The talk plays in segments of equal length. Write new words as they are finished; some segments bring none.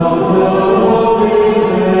Thanks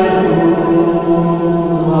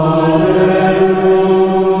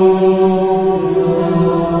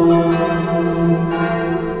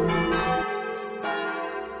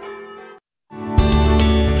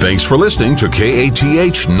for listening to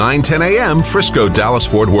KATH 910 AM Frisco, Dallas,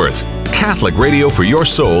 Fort Worth. Catholic radio for your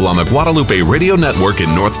soul on the Guadalupe Radio Network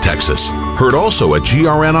in North Texas. Heard also at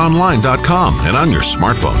grnonline.com and on your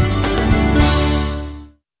smartphone.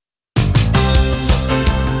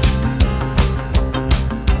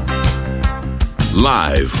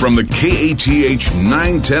 Live from the KATH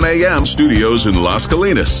 910 AM studios in Las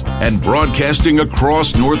Colinas and broadcasting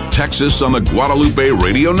across North Texas on the Guadalupe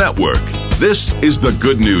Radio Network. This is The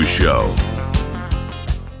Good News Show.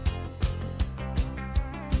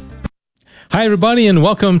 Hi, everybody, and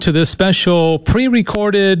welcome to this special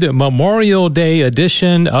pre-recorded Memorial Day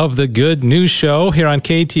edition of The Good News Show here on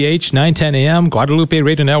KATH 910 AM, Guadalupe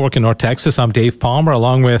Radio Network in North Texas. I'm Dave Palmer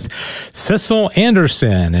along with Cecil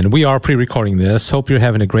Anderson, and we are pre-recording this. Hope you're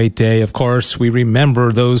having a great day. Of course, we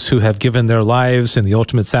remember those who have given their lives in the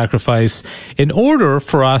ultimate sacrifice in order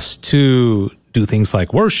for us to do things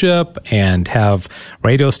like worship and have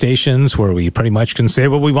radio stations where we pretty much can say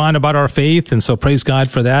what we want about our faith. And so praise God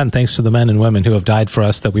for that. And thanks to the men and women who have died for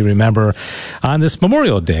us that we remember on this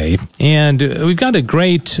Memorial Day. And we've got a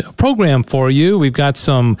great program for you. We've got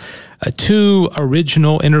some two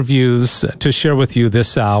original interviews to share with you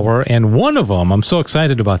this hour. And one of them, I'm so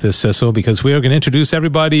excited about this, Cecil, because we are going to introduce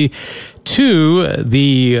everybody to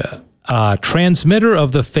the Transmitter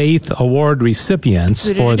of the Faith Award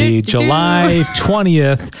recipients for the July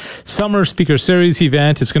 20th Summer Speaker Series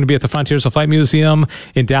event. It's going to be at the Frontiers of Flight Museum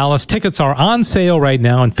in Dallas. Tickets are on sale right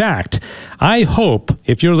now. In fact, I hope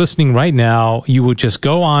if you're listening right now, you would just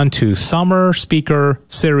go on to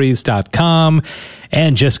summerspeakerseries.com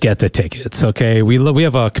and just get the tickets, okay? We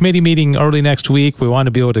have a committee meeting early next week. We want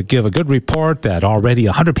to be able to give a good report that already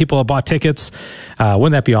 100 people have bought tickets.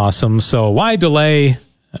 Wouldn't that be awesome? So why delay?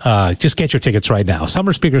 Just get your tickets right now.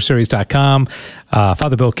 Summerspeakerseries.com.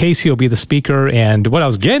 Father Bill Casey will be the speaker. And what I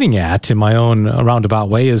was getting at in my own roundabout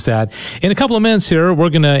way is that in a couple of minutes here, we're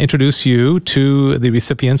going to introduce you to the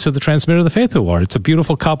recipients of the Transmitter of the Faith Award. It's a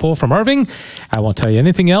beautiful couple from Irving. I won't tell you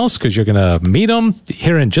anything else because you're going to meet them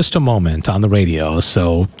here in just a moment on the radio.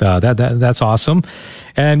 So, that's awesome.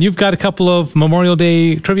 And you've got a couple of Memorial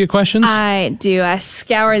Day trivia questions? I do. I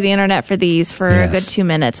scoured the internet for these for a good 2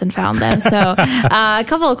 minutes and found them. So a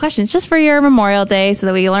couple of questions just for your Memorial Day so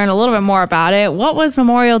that we learn a little bit more about it. What was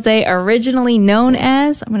Memorial Day originally known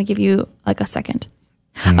as? I'm going to give you like a second.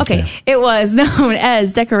 Okay. It was known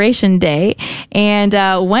as Decoration Day. And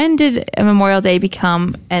when did Memorial Day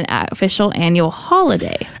become an official annual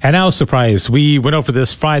holiday? And I was surprised. We went over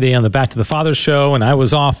this Friday on the Back to the Father show, and I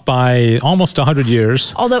was off by almost 100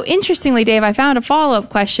 years. Although, interestingly, Dave, I found a follow-up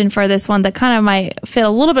question for this one that kind of might fit a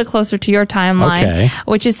little bit closer to your timeline,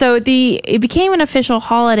 which is it became an official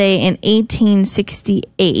holiday in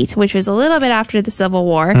 1868, which was a little bit after the Civil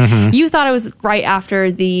War. You thought it was right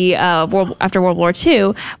after the after World War II.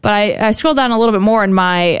 But I scrolled down a little bit more in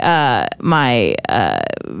my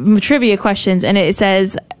trivia questions, and it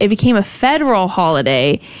says it became a federal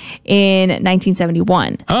holiday in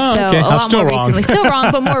 1971. Oh, so okay. a lot still more wrong. recently. Still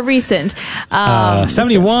wrong, but more recent.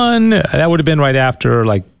 71, that would have been right after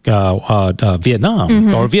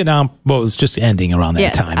Vietnam, or Vietnam was just ending around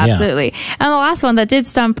that time. Yes, absolutely. Yeah. And the last one that did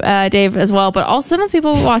stump Dave as well, but also some of the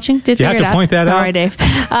people watching did figure it out. You have to point that out. Sorry, Dave.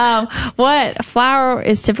 What flower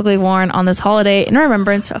is typically worn on this holiday in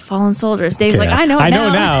remembrance of fallen soldiers? Dave's like, I know it now. I know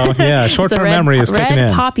now. Yeah, short-term memory is kicking in.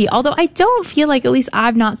 Red poppy, although I don't feel like, at least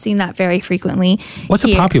I've not seen that very frequently. What's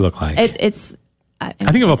a poppy look like? I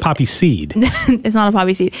think of a poppy seed. It's not a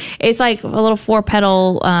poppy seed. It's like a little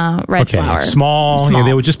 4-petal red flower. Small. Yeah,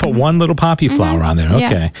 they would just put one little poppy flower on there. Okay.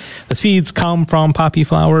 Yeah. The seeds come from poppy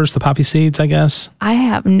flowers, the poppy seeds, I guess. I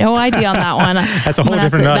have no idea on that one. That's a whole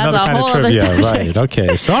different another kind of trivia. Right.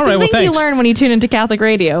 Okay. So, all right. Well, thanks. You learn when you tune into Catholic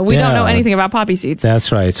radio. We don't know anything about poppy seeds.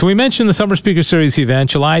 That's right. So we mentioned the Summer Speaker Series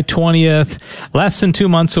event, July 20th, less than 2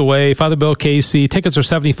 months away. Father Bill Casey. Tickets are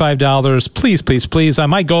 $75. Please, please, please.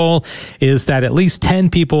 My goal is that at least 10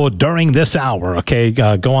 people during this hour, okay,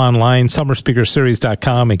 go online,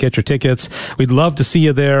 summerspeakerseries.com, and get your tickets. We'd love to see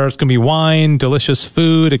you there. It's going to be wine, delicious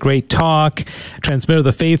food, a great talk, Transmitter of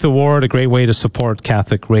the Faith Award, a great way to support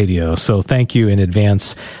Catholic radio. So thank you in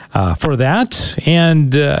advance for that.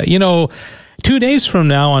 And, 2 days from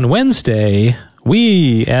now on Wednesday,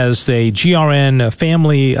 we, as a GRN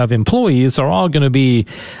family of employees, are all going to be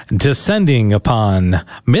descending upon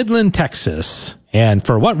Midland, Texas. And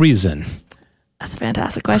for what reason? That's a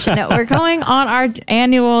fantastic question. We're going on our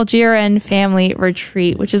annual GRN family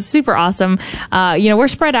retreat, which is super awesome. We're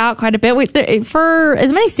spread out quite a bit. For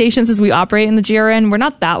as many stations as we operate in the GRN, we're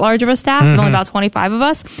not that large of a staff, only about 25 of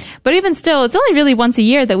us. But even still, it's only really once a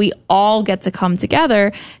year that we all get to come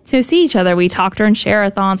together to see each other. We talk during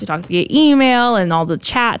share-a-thons, we talk via email and all the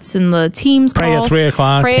chats and the Teams calls. Pray at 3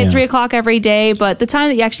 o'clock. Pray at 3 o'clock every day. But the time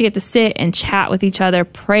that you actually get to sit and chat with each other,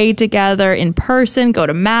 pray together in person, go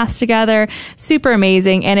to Mass together, super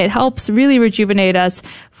amazing, and it helps really rejuvenate us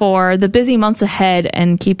for the busy months ahead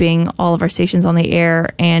and keeping all of our stations on the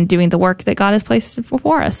air and doing the work that God has placed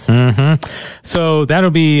before us. So that'll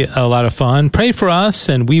be a lot of fun. Pray for us,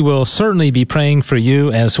 and we will certainly be praying for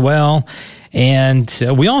you as well. And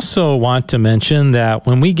we also want to mention that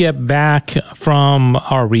when we get back from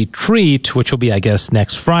our retreat, which will be, I guess,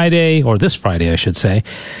 next Friday, or this Friday, I should say,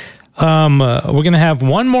 we're going to have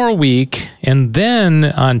one more week, and then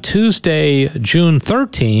on Tuesday, June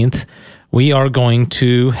 13th, we are going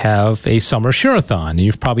to have a summer share-a-thon.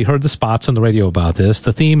 You've probably heard the spots on the radio about this.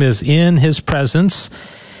 The theme is In His Presence,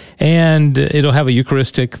 and it'll have a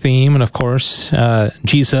Eucharistic theme, and of course,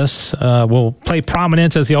 Jesus will play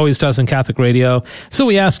prominent as he always does in Catholic radio. So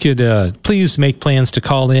we ask you to please make plans to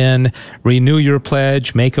call in, renew your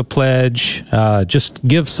pledge, make a pledge, just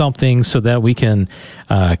give something so that we can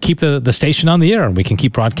keep the station on the air and we can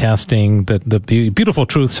keep broadcasting the beautiful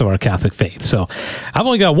truths of our Catholic faith. So I've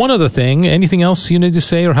only got one other thing. Anything else you need to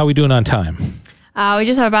say, or how are we doing on time? We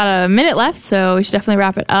just have about a minute left, so we should definitely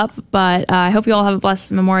wrap it up. But I hope you all have a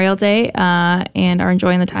blessed Memorial Day and are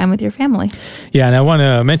enjoying the time with your family. Yeah, and I want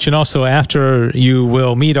to mention also, after you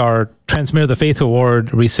will meet our Transmitter the Faith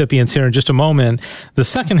Award recipients here in just a moment, the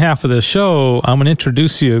second half of the show, I'm going to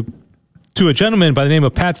introduce you to a gentleman by the name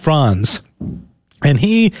of Pat Franz. And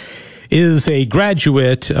he is a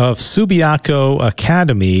graduate of Subiaco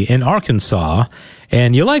Academy in Arkansas.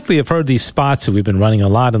 And you likely have heard these spots that we've been running a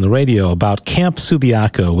lot on the radio about Camp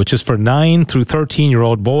Subiaco, which is for 9 through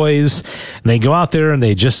 13-year-old boys. And they go out there and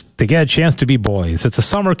they get a chance to be boys. It's a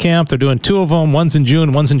summer camp. They're doing 2 of them. One's in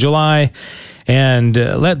June, one's in July. And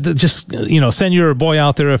send your boy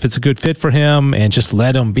out there if it's a good fit for him, and just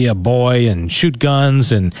let him be a boy and shoot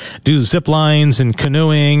guns and do zip lines and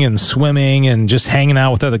canoeing and swimming and just hanging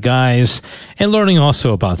out with other guys and learning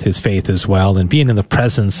also about his faith as well and being in the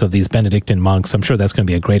presence of these Benedictine monks. I'm sure that's going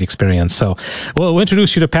to be a great experience. So we'll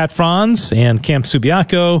introduce you to Pat Franz and Camp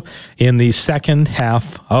Subiaco in the second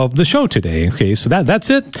half of the show today. Okay, so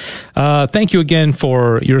that's it. Thank you again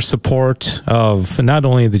for your support of not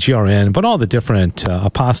only the GRN, but all the different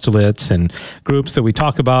apostolates and groups that we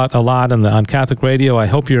talk about a lot on Catholic radio. I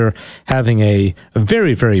hope you're having a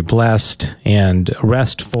very, very blessed and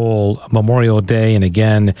restful Memorial Day. And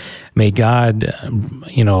again, may God,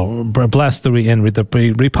 bless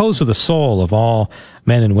the repose of the soul of all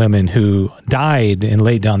men and women who died and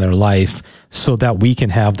laid down their life so that we can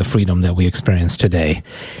have the freedom that we experience today.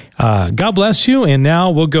 God bless you. And now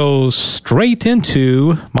we'll go straight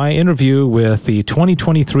into my interview with the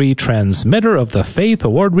 2023 Transmitter of the Faith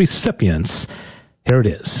Award recipients. Here it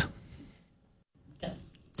is.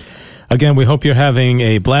 Again, we hope you're having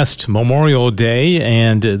a blessed Memorial Day,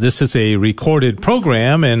 and this is a recorded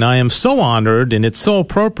program, and I am so honored, and it's so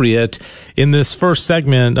appropriate in this first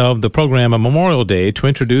segment of the program on Memorial Day to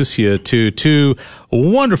introduce you to 2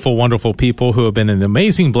 wonderful, wonderful people who have been an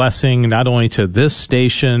amazing blessing, not only to this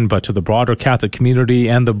station, but to the broader Catholic community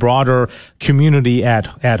and the broader community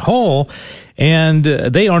at whole. And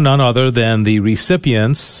they are none other than the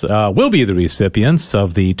recipients, will be the recipients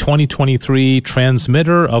of the 2023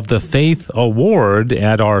 Transmitter of the Faith Award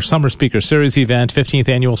at our Summer Speaker Series event, 15th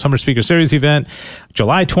Annual Summer Speaker Series event,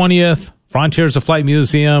 July 20th, Frontiers of Flight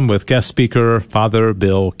Museum with guest speaker Father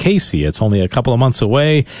Bill Casey. It's only a couple of months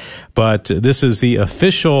away, but this is the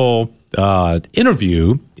official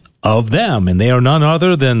interview of them, and they are none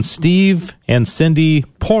other than Steve and Cindy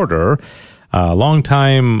Porter,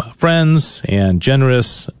 longtime friends and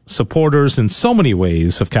generous supporters in so many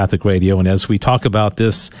ways of Catholic radio. And as we talk about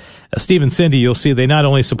this, Steve and Cindy, you'll see they not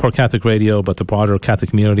only support Catholic radio, but the broader Catholic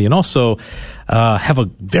community, and also have a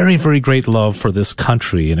very, very great love for this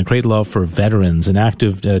country and a great love for veterans and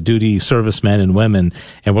active duty servicemen and women.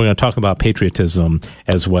 And we're going to talk about patriotism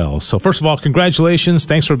as well. So first of all, congratulations.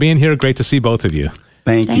 Thanks for being here. Great to see both of you.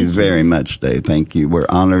 Thank you very much, Dave. Thank you. We're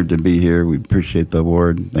honored to be here. We appreciate the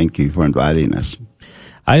award. Thank you for inviting us.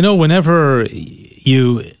 I know whenever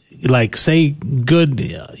you say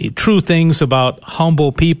good, true things about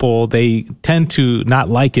humble people, they tend to not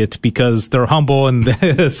like it because they're humble.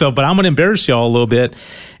 And so, but I'm going to embarrass y'all a little bit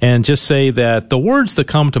and just say that the words that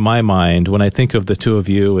come to my mind when I think of the two of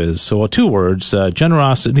you is, two words,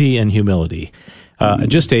 generosity and humility.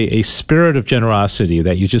 Just a spirit of generosity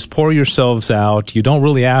that you just pour yourselves out. You don't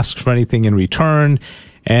really ask for anything in return.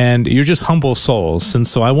 And you're just humble souls. And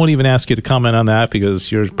so I won't even ask you to comment on that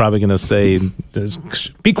because you're probably going to say,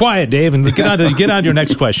 be quiet, Dave, and get on to your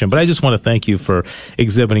next question. But I just want to thank you for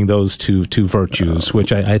exhibiting those two virtues,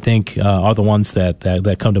 which I think are the ones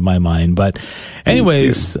that come to my mind. But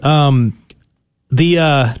anyways,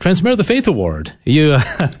 the Transmitter of the Faith Award. You,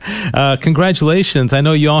 congratulations. I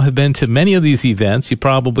know you all have been to many of these events. You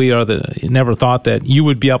probably never thought that you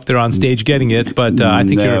would be up there on stage getting it, but I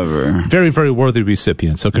think you're very, very worthy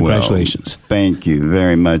recipient. So congratulations. Well, thank you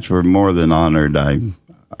very much. We're more than honored. I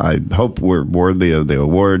hope we're worthy of the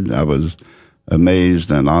award. I was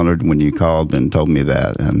amazed and honored when you called and told me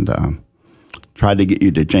that, and tried to get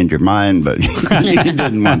you to change your mind, but you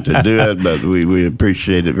didn't want to do it. But we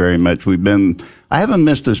appreciate it very much. I haven't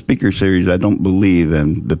missed a speaker series, I don't believe,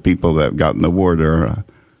 and the people that have gotten the award are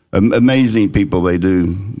amazing people. They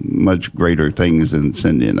do much greater things than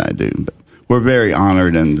Cindy and I do. But we're very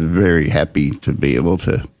honored and very happy to be able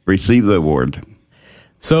to receive the award.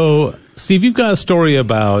 So, Steve, you've got a story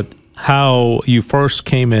about how you first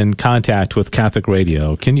came in contact with Catholic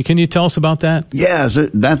radio. Can you tell us about that? Yes,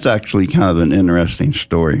 that's actually kind of an interesting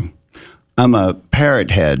story. I'm a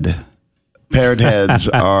parrot head. Parrot heads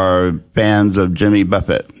are fans of Jimmy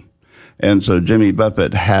Buffett. And so Jimmy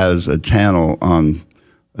Buffett has a channel on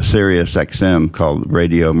Sirius XM called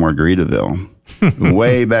Radio Margaritaville.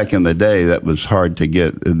 Way back in the day, that was hard to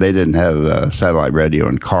get. They didn't have satellite radio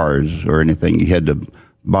in cars or anything. You had to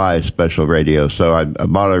buy a special radio. So I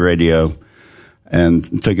bought a radio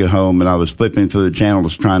and took it home, and I was flipping through the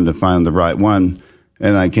channels trying to find the right one.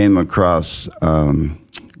 And I came across,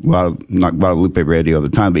 not Guadalupe radio at the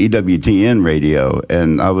time, but EWTN radio.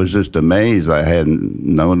 And I was just amazed. I hadn't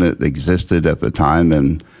known it existed at the time,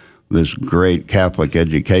 and this great Catholic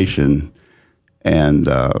education. And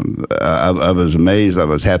I was amazed. I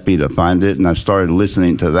was happy to find it, and I started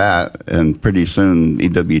listening to that. And pretty soon,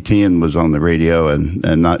 EWTN was on the radio, and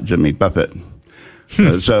not Jimmy Buffett.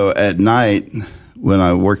 So at night, when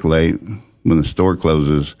I work late, when the store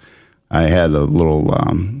closes, I had a little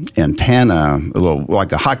antenna,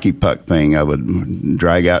 like a hockey puck thing. I would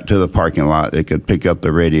drag out to the parking lot. It could pick up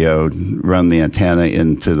the radio, run the antenna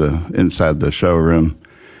inside the showroom,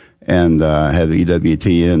 and have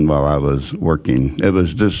EWTN while I was working. It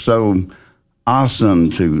was just so awesome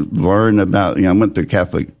to learn about. I went to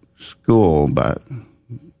Catholic school, but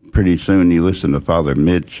pretty soon you listen to Father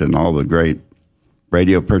Mitch and all the great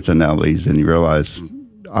radio personalities, and you realize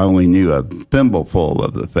I only knew a thimbleful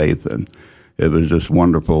of the faith, and it was just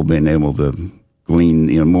wonderful being able to glean,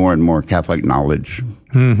 more and more Catholic knowledge.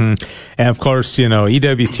 Mm-hmm. And of course,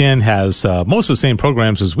 EWTN has most of the same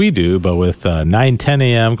programs as we do, but with 9:10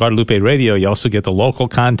 a.m. Guadalupe Radio, you also get the local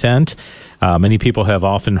content. Many people have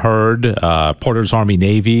often heard Porter's Army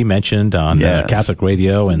Navy mentioned on Catholic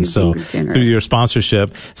Radio, and so through your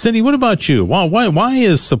sponsorship. Cindy, what about you? Why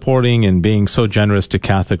is supporting and being so generous to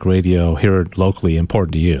Catholic Radio here locally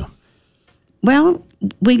important to you? Well,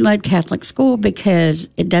 we love Catholic school because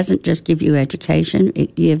it doesn't just give you education;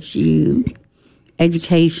 it gives you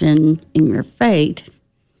education in your faith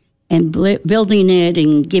and building it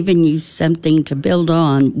and giving you something to build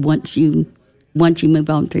on once you move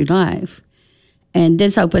on through life. And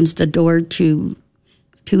this opens the door to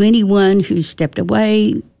anyone who's stepped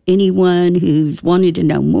away, anyone who's wanted to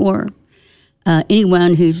know more,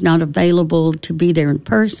 anyone who's not available to be there in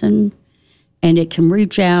person. And it can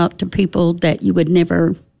reach out to people that you wouldn't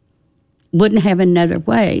have another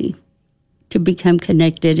way to become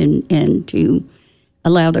connected and to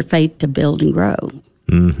allow their faith to build and grow.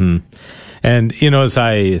 Mm-hmm. And, as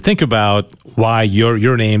I think about why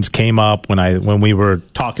your names came up when we were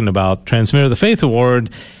talking about Transmitter of the Faith Award,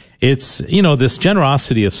 it's, this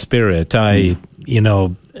generosity of spirit. I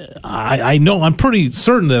know I'm pretty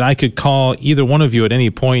certain that I could call either one of you at any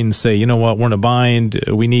point and say, you know what, we're in a bind.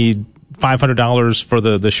 We need $500 for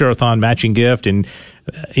the Share-a-thon matching gift. And,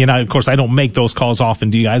 of course, I don't make those calls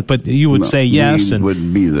often to you guys, but you would say yes. We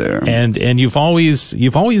would be there. And you've always,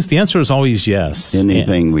 the answer is always yes.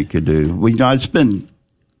 Anything we could do. I spend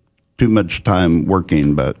too much time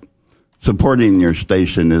working, but supporting your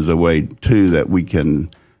station is a way, too, that we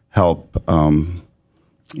can help,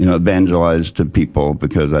 evangelize to people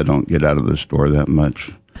because I don't get out of the store that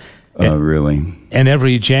much, really. And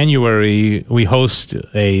every January, we host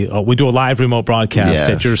we do a live remote broadcast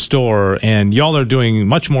at your store, and y'all are doing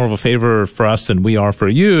much more of a favor for us than we are for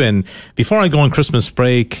you. And before I go on Christmas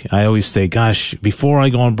break, I always say, gosh, before I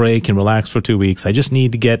go on break and relax for 2 weeks, I just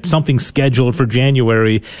need to get something scheduled for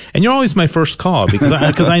January. And you're always my first call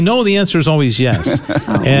because I know the answer is always yes.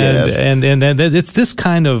 And it's this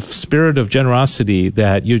kind of spirit of generosity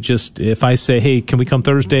that you just, if I say, hey, can we come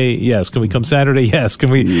Thursday? Yes. Can we come Saturday? Yes.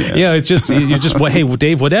 Can we? Yeah, it's just, you just, hey,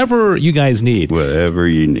 Dave, whatever you guys need. Whatever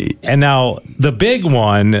you need. And now the big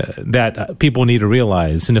one that people need to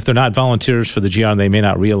realize, and if they're not volunteers for the GR, they may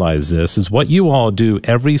not realize this, is what you all do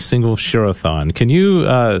every single Share-a-thon. Can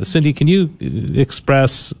you, Cindy, can you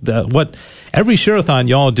express what every Share-a-thon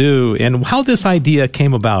y'all do and how this idea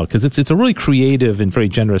came about? Because it's a really creative and very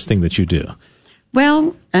generous thing that you do.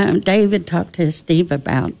 Well, David talked to Steve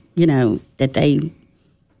about, that they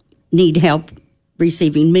need help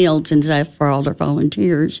receiving meals and stuff for all their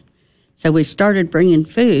volunteers. So we started bringing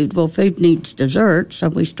food. Well, food needs dessert, so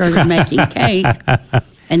we started making cake.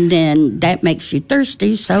 And then that makes you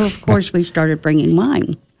thirsty, so of course we started bringing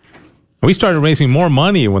wine. We started raising more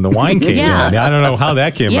money when the wine came in. I don't know how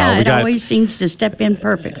that came out. Yeah, it always seems to step in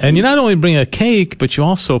perfectly. And you not only bring a cake, but you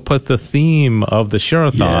also put the theme of the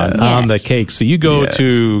Share-a-thon on the cake. So you go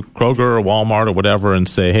to Kroger or Walmart or whatever and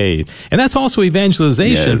say, hey, and that's also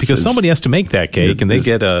evangelization because somebody has to make that cake and they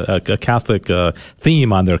get a Catholic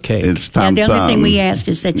theme on their cake. The only thing we ask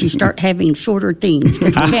is that you start having shorter themes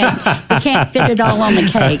because we can't fit it all on the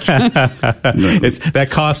cake. It's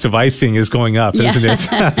that cost of icing is going up, isn't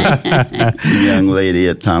it? The young lady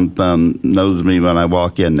at Tom Thumb knows me when I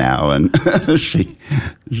walk in now, and she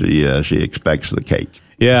expects the cake.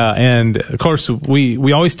 Yeah, and of course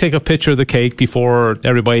we always take a picture of the cake before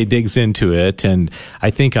everybody digs into it, and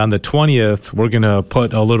I think on the 20th we're gonna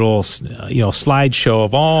put a little slideshow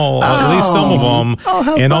of at least some of them,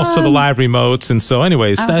 and also the live remotes. And so,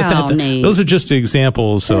 anyways, those are just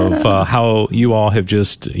examples of how you all have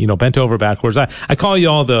just bent over backwards. I call you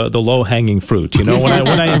all the low hanging fruit.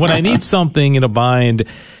 When I need something in a bind,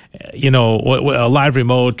 a live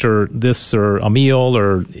remote or this or a meal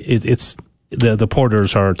or it's. The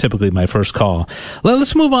porters are typically my first call.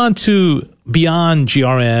 Let's move on to beyond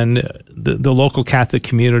GRN, the local Catholic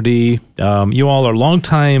community. You all are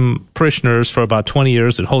longtime parishioners for about 20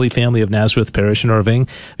 years at Holy Family of Nazareth Parish in Irving.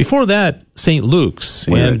 Before that, St. Luke's.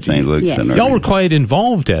 And St. Luke's in Irving. Y'all were quite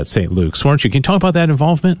involved at St. Luke's, weren't you? Can you talk about that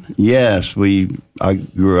involvement? Yes, I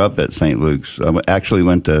grew up at St. Luke's. I actually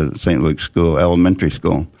went to St. Luke's School, elementary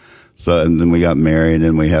school. So, and then we got married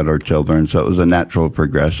and we had our children. So it was a natural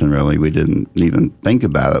progression, really. We didn't even think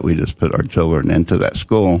about it. We just put our children into that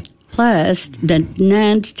school. Plus, the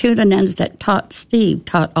nuns, two of the nuns that taught Steve,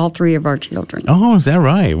 taught all three of our children. Oh, is that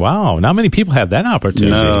right? Wow. Not many people have that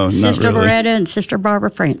opportunity. No, Sister not really. Loretta and Sister Barbara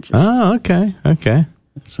Francis. Oh, okay.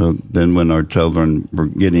 So then when our children were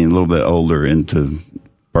getting a little bit older into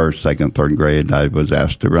first, second, third grade, I was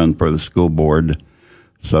asked to run for the school board.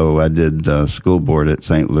 So I did school board at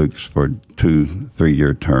St. Luke's for 2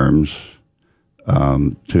 3-year terms,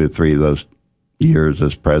 2 or 3 of those years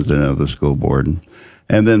as president of the school board.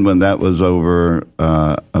 And then when that was over,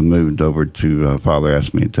 I moved over to, Father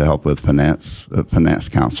asked me to help with finance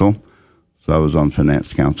council. So I was on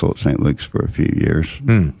finance council at St. Luke's for a few years.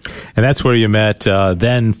 And that's where you met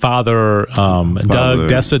then Father Doug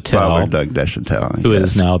Desautels. Father Doug Desautels. Who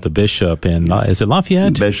is now the bishop in, is it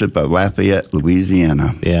Lafayette? Bishop of Lafayette,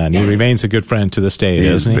 Louisiana. Yeah, and he remains a good friend to this day,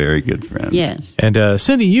 isn't he? He is a very good friend. Yes. And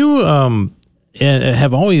Cindy, you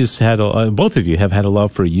have always had, both of you have had a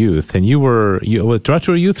love for youth. And you were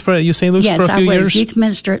director of youth for St. Luke's for a few years? Yes, I was youth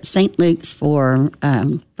minister at St. Luke's for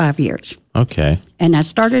 5 years. Okay. And I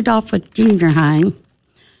started off with junior high.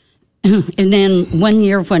 And then one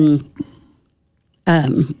year when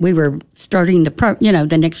we were starting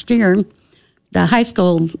the next year, the high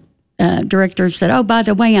school director said, oh, by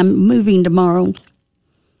the way, I'm moving tomorrow.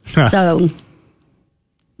 So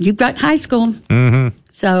you've got high school. Mm-hmm.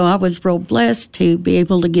 So I was real blessed to be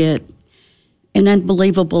able to get an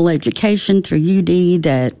unbelievable education through UD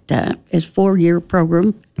that is 4-year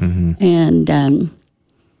program. Mm-hmm. And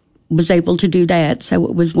was able to do that. So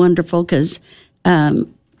it was wonderful because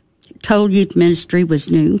total youth ministry was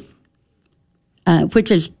new, which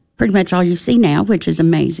is pretty much all you see now, which is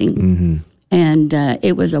amazing. Mm-hmm. And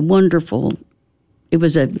it was it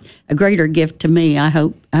was a greater gift to me. I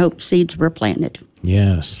hope seeds were planted.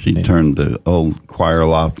 Yes. She turned the old choir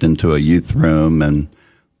loft into a youth room and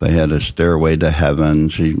They had a stairway to heaven.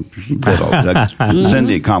 She did all that.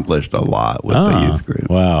 Cindy accomplished a lot with the youth group.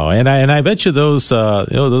 Wow. And I bet you those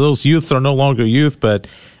youth are no longer youth, but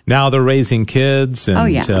now they're raising kids.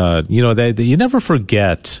 And, you never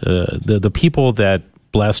forget the people that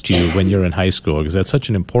blessed you when you're in high school, because that's such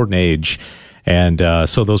an important age. And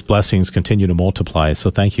so those blessings continue to multiply. So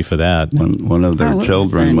thank you for that. One of their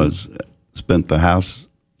children spent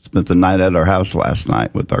the night at our house last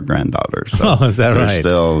night with our granddaughter. So is that right? They're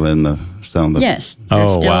still in the yes, they're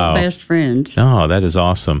still best friends. Oh, that is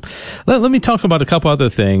awesome. Let me talk about a couple other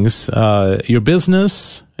things. Your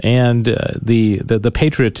business and the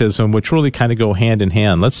patriotism, which really kind of go hand in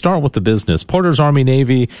hand. Let's start with the business. Porter's Army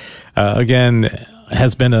Navy, again,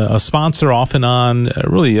 has been a sponsor off and on,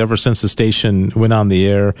 really ever since the station went on the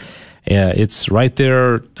air. It's right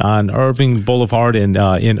there on Irving Boulevard in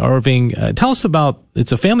Irving. Tell us about,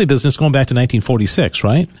 it's a family business going back to 1946,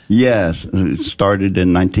 right? Yes. It started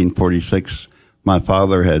in 1946. My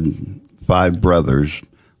father had 5 brothers.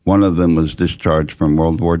 One of them was discharged from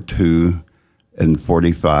World War II in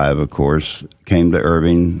 45, of course. Came to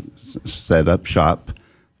Irving, set up shop,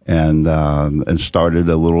 and started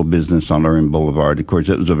a little business on Irving Boulevard. Of course,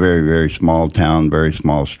 it was a very, very small town, very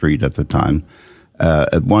small street at the time.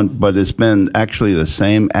 But it's been actually the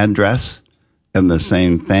same address and the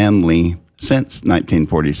same family since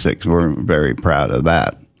 1946. We're very proud of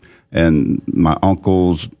that. And my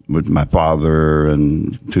uncles, with my father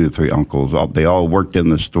and 2 or 3 uncles, they all worked in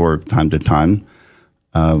the store time to time.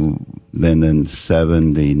 Then in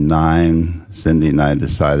 79, Cindy and I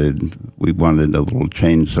decided we wanted a little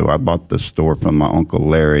change, so I bought the store from my Uncle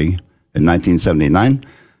Larry in 1979,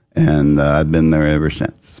 and I've been there ever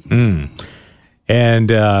since.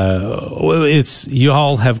 And it's, you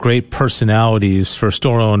all have great personalities for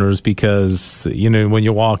store owners, because when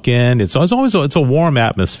you walk in, it's always it's a warm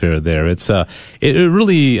atmosphere there. It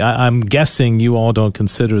really, I'm guessing you all don't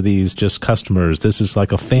consider these just customers. This is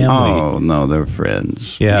like a family. Oh no, they're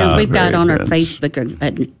friends. Yeah, and we've got on our Facebook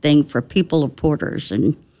a thing for People of Porters,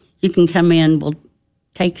 and you can come in. We'll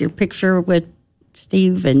take your picture with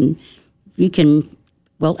Steve, and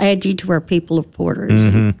we'll add you to our People of Porters.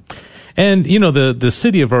 Mm-hmm. And, the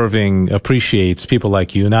city of Irving appreciates people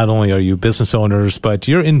like you. Not only are you business owners, but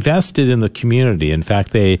you're invested in the community. In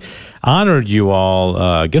fact, they honored you all,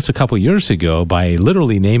 I guess a couple years ago, by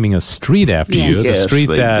literally naming a street after you. Yes, the street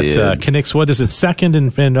that connects, what is it, 2nd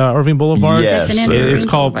in Irving Boulevard? Yes, it's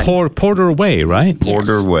called Porter Way, right?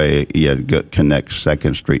 Porter Way, connects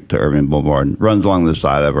 2nd Street to Irving Boulevard. Runs along the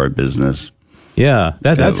side of our business. Yeah,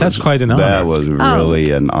 that's quite an honor. That was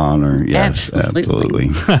really an honor. Yes, absolutely.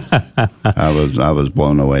 I was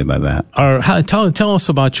blown away by that. Tell us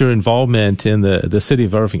about your involvement in the city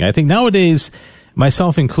of Irving. I think nowadays,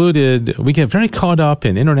 myself included, we get very caught up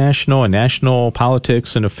in international and national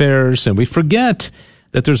politics and affairs, and we forget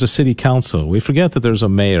that there's a city council. We forget that there's a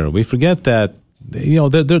mayor. We forget that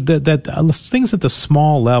that things at the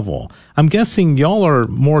small level. I'm guessing y'all are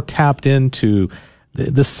more tapped into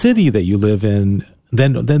the city that you live in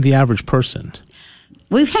than the average person.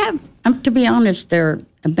 We have, to be honest, they're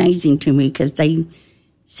amazing to me because they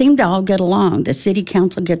seem to all get along. The city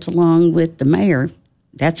council gets along with the mayor.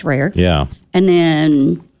 That's rare. Yeah. And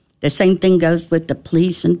then the same thing goes with the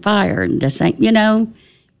police and fire, and the same,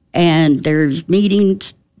 and there's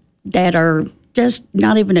meetings that are just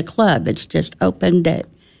not even a club. It's just open that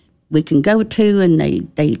we can go to, and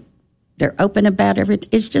they're open about everything.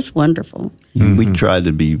 It's just wonderful. Mm-hmm. We try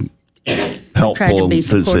to be helpful to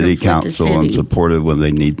city council and supportive when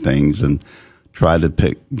they need things, and try to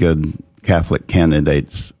pick good Catholic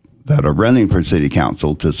candidates that are running for city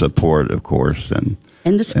council to support, of course, and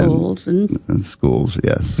the schools and schools,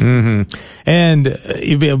 yes. Mm-hmm.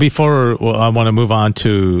 And before I want to move on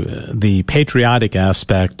to the patriotic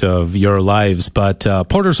aspect of your lives, but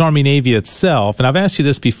Porter's Army Navy itself, and I've asked you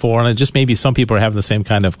this before, and just maybe some people are having the same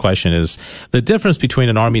kind of question, is the difference between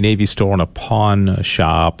an Army Navy store and a pawn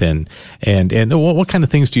shop, and what kind of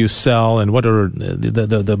things do you sell, and what are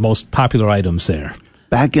the most popular items there?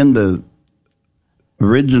 Back in the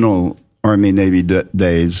original Army Navy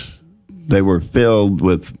days, they were filled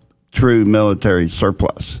with true military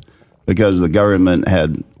surplus because the government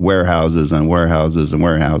had warehouses and warehouses and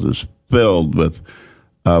warehouses filled with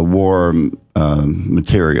war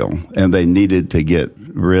material, and they needed to get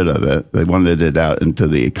rid of it. They wanted it out into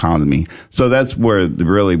the economy. So that's where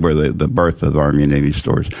the birth of Army and Navy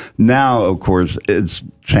stores. Now, of course, it's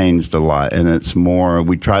changed a lot, and it's more,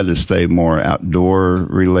 we try to stay more outdoor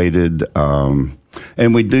related,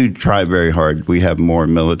 and we do try very hard. We have more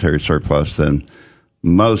military surplus than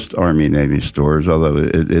most Army Navy stores, although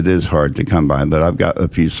it is hard to come by. But I've got a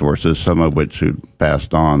few sources, some of which have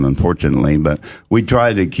passed on, unfortunately. But we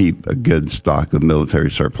try to keep a good stock of military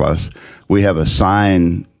surplus. We have a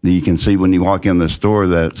sign that you can see when you walk in the store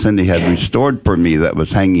that Cindy had restored for me that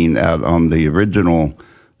was hanging out on the original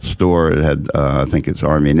store. It had, I think it's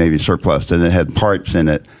Army Navy surplus, and it had parts in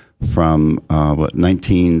it from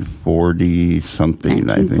 1940 something.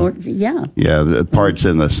 1940, I think. Yeah, the parts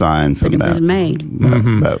in the sign from that was made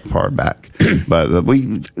that far back. But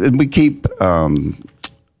we keep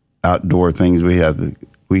outdoor things. We have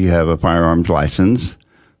a firearms license,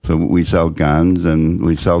 so we sell guns and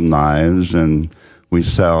we sell knives and we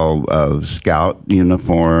sell scout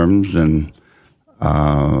uniforms and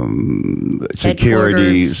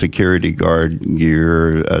security guard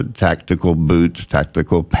gear, tactical boots,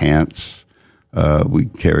 tactical pants. We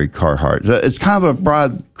carry Carhartt. It's kind of a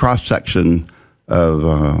broad cross section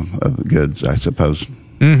of goods, I suppose.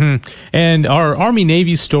 Mm-hmm. And our Army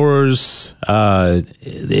Navy stores,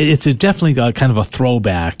 it's definitely got kind of a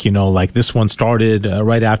throwback. Like this one started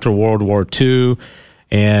right after World War II.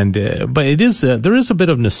 And but it is there is a bit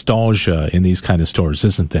of nostalgia in these kind of stores,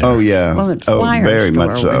 isn't there? Oh yeah, well, it's very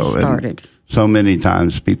much so. Started. So many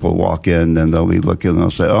times people walk in and they'll be looking and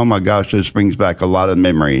they'll say, "Oh my gosh, this brings back a lot of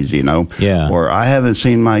memories," Yeah. Or I haven't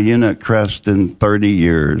seen my unit crest in 30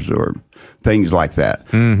 years, or things like that.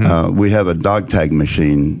 Mm-hmm. We have a dog tag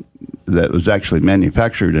machine that was actually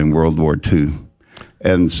manufactured in World War II.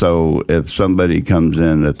 And so if somebody comes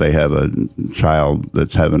in, if they have a child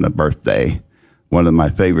that's having a birthday, one of my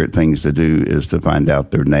favorite things to do is to find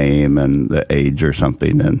out their name and the age or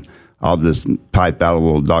something, and I'll just type out a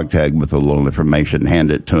little dog tag with a little information,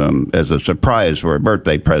 hand it to them as a surprise for a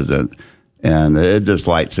birthday present, and it just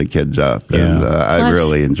lights the kids up. Yeah. And I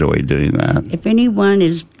really enjoy doing that. If anyone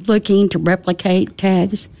is looking to replicate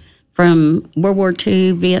tags from World War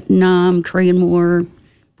II, Vietnam, Korean War,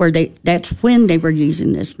 that's when they were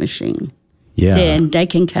using this machine. Yeah. Then they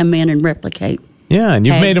can come in and replicate. Yeah, and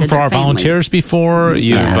you've made them for our volunteers before.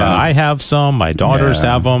 I have some. My daughters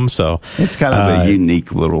have them. So it's kind of a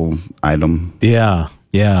unique little item. Yeah.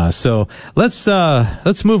 So let's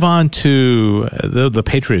move on to the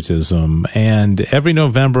patriotism. And every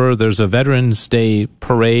November there's a Veterans Day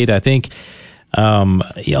parade. I think a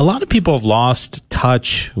lot of people have lost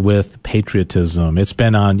touch with patriotism. It's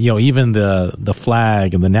been on even the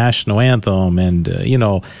flag and the national anthem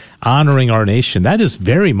and honoring our nation. That is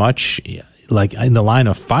very much like in the line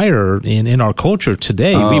of fire in our culture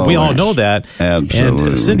today. We all know that. Absolutely.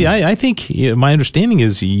 And Cindy, I think my understanding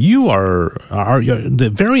is you are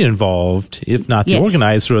very involved, if not the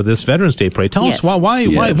organizer of this Veterans Day parade. Tell us why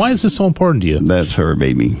is this so important to you? That's her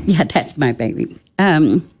baby. Yeah, that's my baby.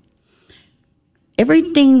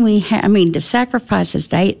 Everything we have, the sacrifices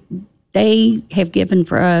they have given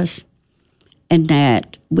for us, and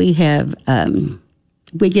that we have,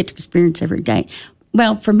 we get to experience every day.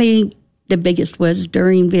 Well, for me, the biggest was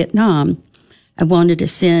during Vietnam. I wanted to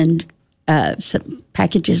send some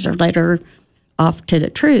packages or letter off to the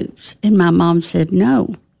troops, and my mom said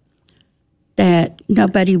no, that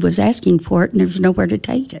nobody was asking for it and there's nowhere to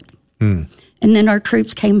take it. And then our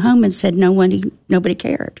troops came home and said nobody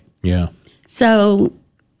cared. Yeah. So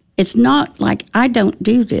it's not like I don't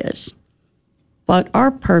do this. What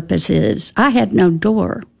our purpose is, I had no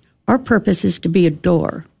door. Our purpose is to be a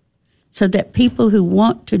door, so that people who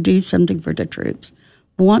want to do something for the troops,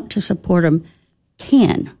 want to support them,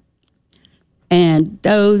 can. And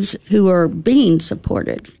those who are being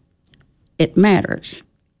supported, it matters.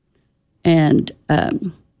 And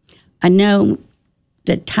I know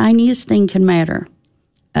the tiniest thing can matter.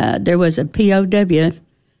 There was a POW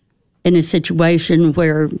in a situation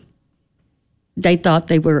where they thought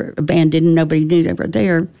they were abandoned and nobody knew they were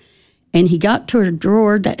there. And he got to a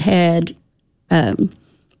drawer that had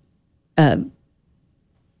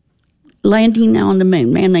landing on the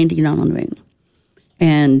moon, man landing on the moon.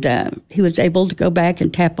 And he was able to go back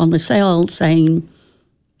and tap on the cell saying,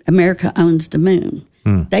 America owns the moon.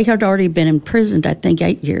 They had already been imprisoned, I think,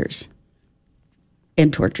 8 years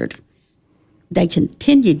and tortured. They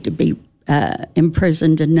continued to be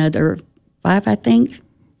imprisoned another 5, I think.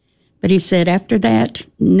 But he said after that,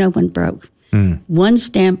 no one broke. One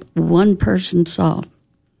stamp, one person saw.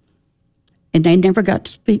 And they never got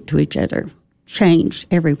to speak to each other. Changed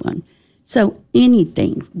everyone. So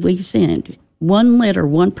anything we send, one letter,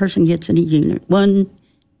 one person gets in a unit,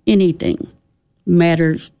 anything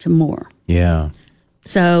matters to more. Yeah.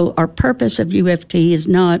 So our purpose of UFT is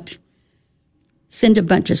not send a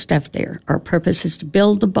bunch of stuff there. Our purpose is to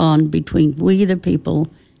build the bond between we, the people,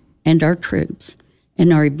 and our troops.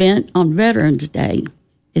 And our event on Veterans Day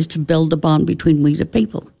is to build the bond between we the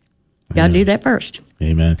people. Got to do that first.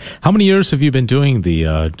 Amen. How many years have you been doing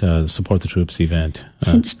the Support the Troops event?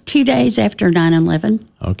 Since 2 days after 9/11.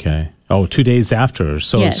 Okay. Oh, 2 days after.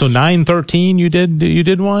 So Yes. so 9/13 you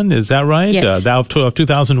did one? Is that right? Yes. That of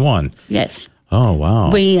 2001. Yes. Oh,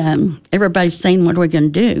 wow. We everybody's saying, what are we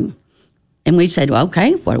going to do? And we said, well,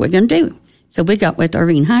 okay, what are we going to do? So we got with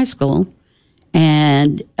Irving High School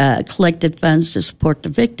and collected funds to support the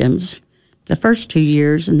victims the first 2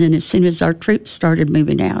 years. And then as soon as our troops started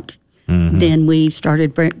moving out, then we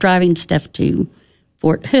started driving stuff to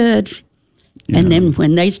Fort Hood. And then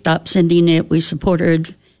when they stopped sending it, we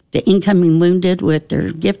supported the incoming wounded with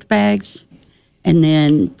their gift bags. And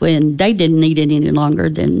then when they didn't need it any longer,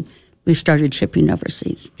 then we started shipping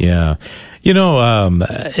overseas. Yeah. You know,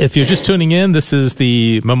 if you're just tuning in, this is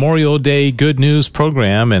the Memorial Day Good News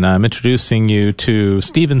program, and I'm introducing you to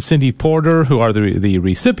Steve and Cindy Porter, who are the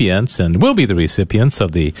recipients and will be the recipients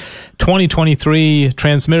of the 2023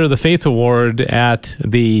 Transmitter of the Faith Award at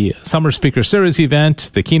the Summer Speaker Series event.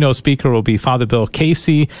 The keynote speaker will be Father Bill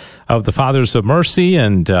Casey of the Fathers of Mercy,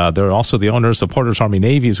 and they're also the owners of Porter's Army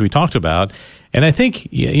Navy, as we talked about. And I think,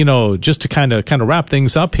 you know, just to kind of wrap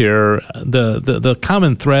things up here, the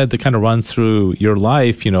common thread that kind of runs through your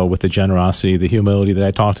life, you know, with the generosity, the humility that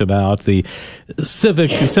I talked about, the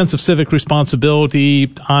sense of civic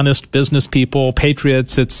responsibility, honest business people,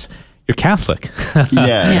 patriots, you're Catholic.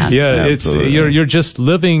 Yeah. It's you're just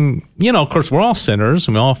living, you know, of course we're all sinners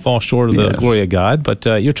and we all fall short of the glory of God, but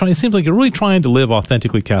it seems like you're really trying to live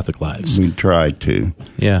authentically Catholic lives. We try to.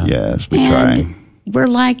 Yeah. Yes, we And try. we're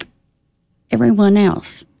like everyone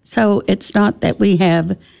else. So it's not that we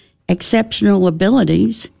have exceptional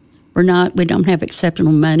abilities. We don't have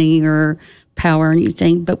exceptional money or power or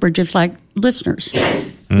anything, but we're just like listeners.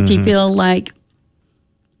 If you feel like,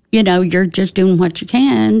 you know, you're just doing what you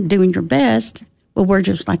can, doing your best, well, we're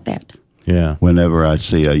just like that. Yeah. Whenever I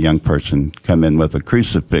see a young person come in with a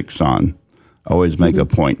crucifix on, I always make a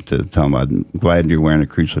point to tell them, I'm glad you're wearing a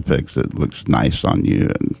crucifix. It looks nice on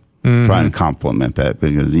you, and trying to compliment that,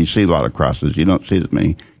 because you see a lot of crosses. You don't see as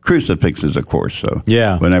many crucifixes, of course. So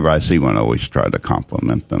whenever I see one, I always try to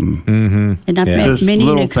compliment them. And I've met Just many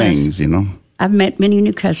little new things, you know. I've met many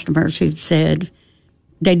new customers who've said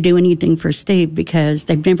they'd do anything for Steve because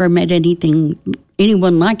they've never met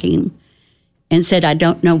anyone like him, and said, I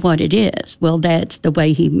don't know what it is. Well, that's the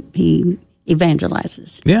way he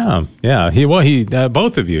evangelizes. Yeah. He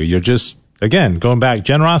both of you, you're just, again, going back,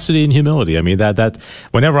 generosity and humility. I mean, that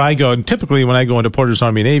whenever I go, and typically when I go into Porter's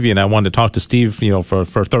Army Navy and I want to talk to Steve, you know, for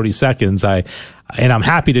 30 seconds, and I'm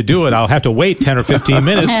happy to do it. I'll have to wait 10 or 15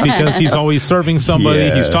 minutes because he's always serving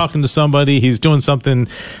somebody. He's talking to somebody. He's doing something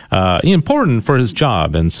important for his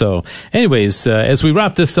job. And so anyways, as we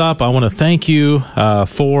wrap this up, I want to thank you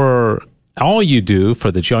for all you do for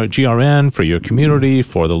the GRN, for your community,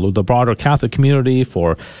 for the broader Catholic community,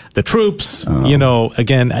 for the troops. You know,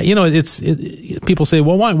 again, you know, people say,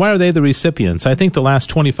 well, why are they the recipients? I think the last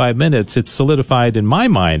 25 minutes, it's solidified in my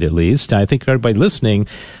mind, at least. I think everybody listening,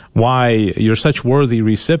 why you're such worthy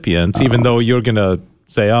recipients, even though you're going to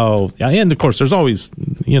say, oh, and of course, there's always,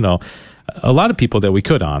 you know, a lot of people that we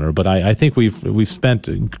could honor, but I think we've spent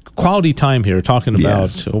quality time here talking about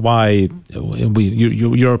why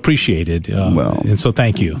you're appreciated. And so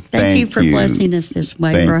thank you. Thank you for blessing us this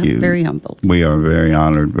way. We're very humbled. We are very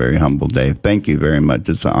honored, very humbled, Dave. Thank you very much.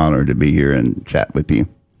 It's an honor to be here and chat with you.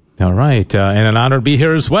 All right, and an honor to be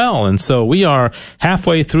here as well. And so we are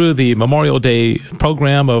halfway through the Memorial Day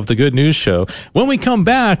program of the Good News Show. When we come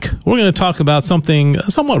back, we're going to talk about something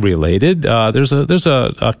somewhat related. There's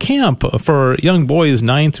a camp for young boys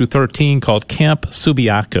 9 through 13 called Camp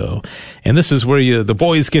Subiaco. And this is where the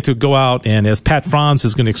boys get to go out and, as Pat Franz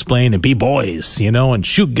is going to explain, and be boys, you know, and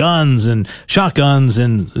shoot guns and shotguns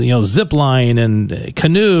and, you know, zip line and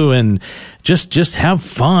canoe and just have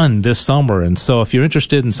fun this summer. And so if you're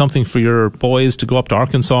interested in something for your boys to go up to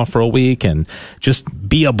Arkansas for a week and just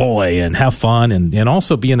be a boy and have fun and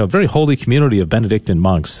also be in a very holy community of Benedictine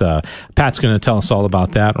monks, Pat's going to tell us all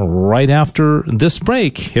about that right after this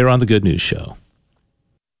break here on the Good News Show.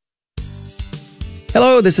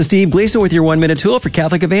 Hello, this is Steve Gleason with your 1-minute tool for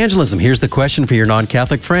Catholic evangelism. Here's the question for your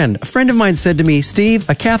non-Catholic friend. A friend of mine said to me, Steve,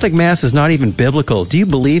 a Catholic Mass is not even biblical. Do you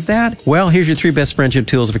believe that? Well, here's your 3 best friendship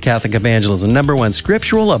tools for Catholic evangelism. Number 1,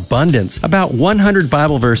 scriptural abundance. About 100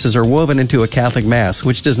 Bible verses are woven into a Catholic Mass,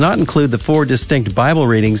 which does not include the 4 distinct Bible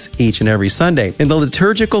readings each and every Sunday. In the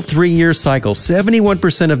liturgical 3-year cycle,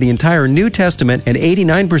 71% of the entire New Testament and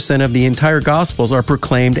 89% of the entire Gospels are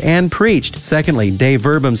proclaimed and preached. Secondly, Dave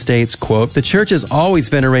Verbum states, quote, the Church is always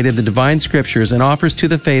venerated the divine scriptures and offers to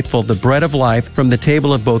the faithful the bread of life from the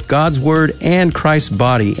table of both God's word and Christ's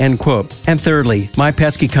body, end quote. And thirdly, my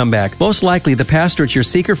pesky comeback. Most likely, the pastor at your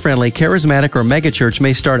seeker-friendly, charismatic, or megachurch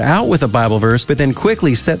may start out with a Bible verse, but then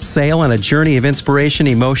quickly set sail on a journey of inspiration,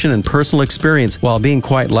 emotion, and personal experience while being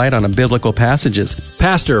quite light on biblical passages.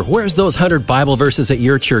 Pastor, where's those 100 Bible verses at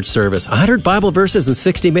your church service? 100 Bible verses in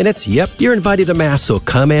 60 minutes? Yep, you're invited to Mass, so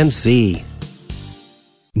come and see.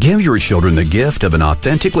 Give your children the gift of an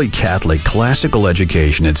authentically Catholic classical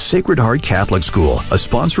education at Sacred Heart Catholic School, a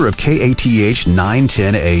sponsor of KATH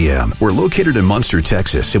 910 AM. We're located in Munster,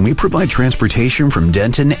 Texas, and we provide transportation from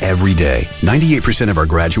Denton every day. 98% of our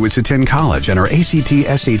graduates attend college, and our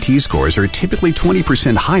ACT/SAT scores are typically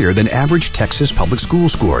 20% higher than average Texas public school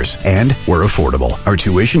scores. And we're affordable. Our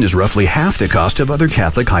tuition is roughly half the cost of other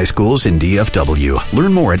Catholic high schools in DFW.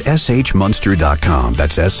 Learn more at shmunster.com.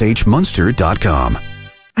 That's shmunster.com.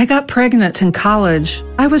 I got pregnant in college.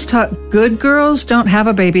 I was taught good girls don't have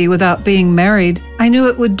a baby without being married. I knew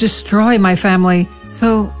it would destroy my family,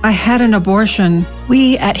 so I had an abortion.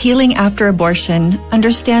 We at Healing After Abortion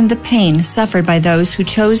understand the pain suffered by those who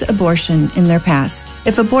chose abortion in their past.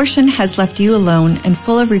 If abortion has left you alone and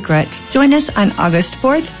full of regret, join us on August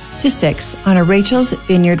 4th to 6th on a Rachel's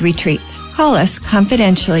Vineyard retreat. Call us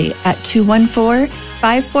confidentially at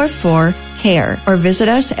 214-544-CARE or visit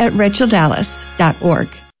us at racheldallas.org.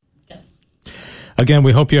 Again,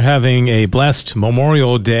 we hope you're having a blessed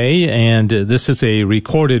Memorial Day, and this is a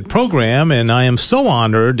recorded program, and I am so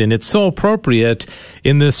honored, and it's so appropriate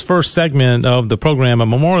in this first segment of the program on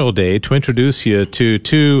Memorial Day to introduce you to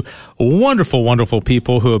two wonderful, wonderful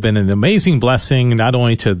people who have been an amazing blessing, not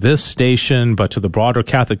only to this station, but to the broader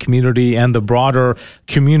Catholic community and the broader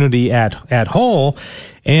community at whole.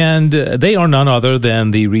 And they are none other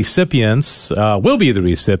than the recipients, will be the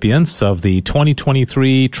recipients of the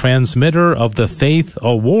 2023 Transmitter of the Faith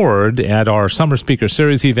Award at our Summer Speaker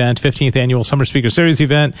Series event, 15th Annual Summer Speaker Series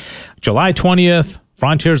event, July 20th,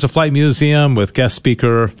 Frontiers of Flight Museum with guest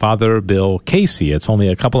speaker Father Bill Casey. It's only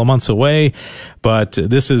a couple of months away, but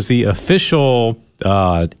this is the official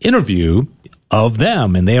interview of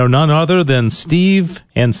them, and they are none other than Steve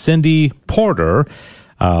and Cindy Porter,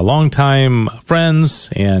 longtime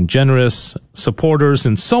friends and generous supporters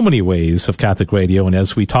in so many ways of Catholic Radio. And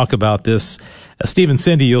as we talk about this, Steve and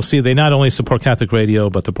Cindy, you'll see they not only support Catholic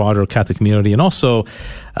Radio, but the broader Catholic community, and also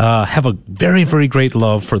have a very, very great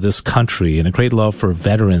love for this country and a great love for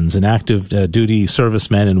veterans and active duty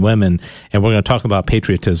servicemen and women. And we're going to talk about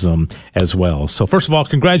patriotism as well. So first of all,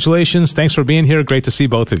 congratulations. Thanks for being here. Great to see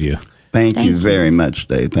both of you. Thank you very much,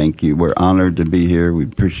 Dave. Thank you. We're honored to be here. We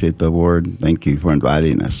appreciate the award. Thank you for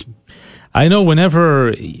inviting us. I know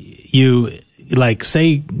whenever you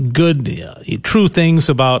say good, true things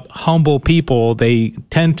about humble people, they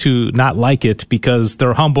tend to not like it because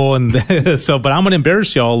they're humble. And so, but I'm going to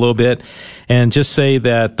embarrass y'all a little bit and just say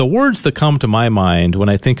that the words that come to my mind when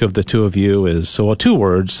I think of the two of you is, two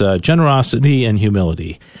words, generosity and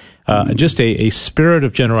humility. Just a spirit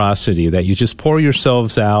of generosity that you just pour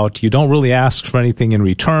yourselves out. You don't really ask for anything in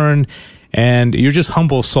return, and you're just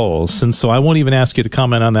humble souls. And so I won't even ask you to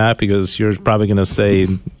comment on that because you're probably going to say,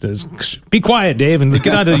 be quiet, Dave, and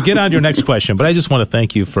get on to your next question. But I just want to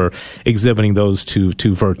thank you for exhibiting those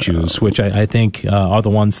two virtues, which I think are the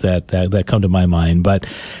ones that come to my mind. But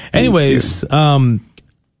anyways,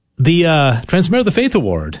 the Transmitter of the Faith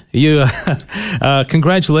Award. You,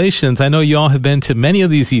 congratulations! I know you all have been to many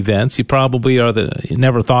of these events. You probably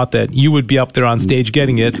never thought that you would be up there on stage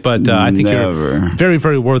getting it, but I think you're a very,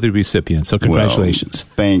 very worthy recipient. So congratulations!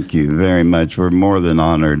 Well, thank you very much. We're more than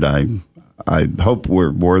honored. I hope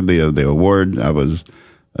we're worthy of the award. I was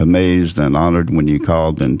amazed and honored when you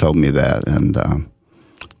called and told me that, and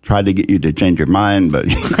tried to get you to change your mind, but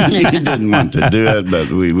you didn't want to do it.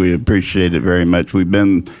 But we appreciate it very much.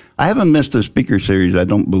 I haven't missed a speaker series, I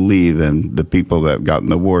don't believe, and the people that have gotten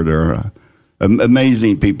the award are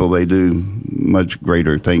amazing people. They do much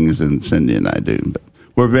greater things than Cindy and I do. But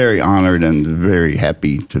we're very honored and very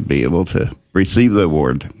happy to be able to receive the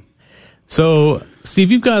award. So,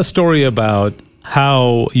 Steve, you've got a story about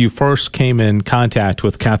how you first came in contact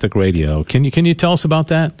with Catholic Radio. Can you tell us about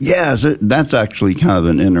that? Yes, that's actually kind of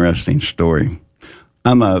an interesting story.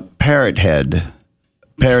 I'm a parrot head.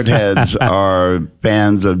 Parrot heads are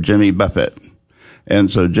fans of Jimmy Buffett.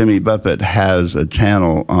 And so Jimmy Buffett has a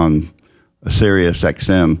channel on Sirius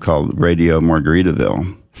XM called Radio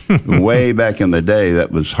Margaritaville. Way back in the day,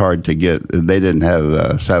 that was hard to get. They didn't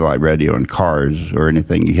have satellite radio in cars or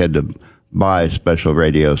anything. You had to buy special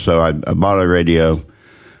radio. So I bought a radio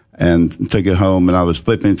and took it home, and I was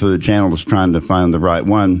flipping through the channels trying to find the right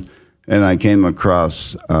one, and I came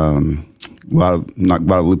across not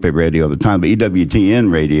Guadalupe Radio at the time, but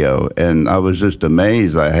EWTN Radio. And I was just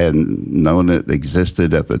amazed. I hadn't known it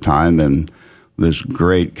existed at the time, and this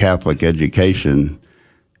great Catholic education.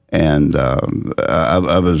 And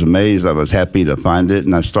I was amazed. I was happy to find it,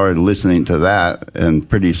 and I started listening to that. And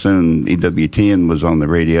pretty soon, EWTN was on the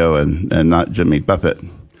radio, and not Jimmy Buffett.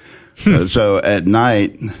 So at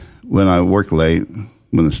night, when I work late,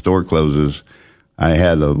 when the store closes, I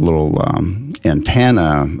had a little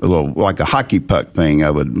antenna, like a hockey puck thing.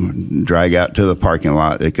 I would drag out to the parking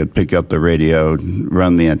lot. It could pick up the radio,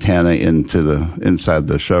 run the antenna inside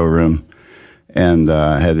the showroom, and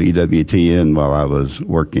have EWTN while I was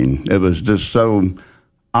working. It was just so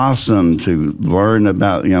awesome to learn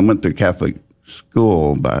about. I went to Catholic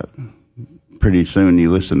school, but pretty soon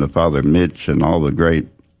you listen to Father Mitch and all the great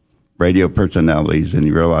radio personalities, and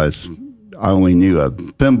you realize I only knew a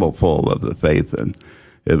thimbleful of the faith, and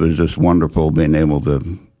it was just wonderful being able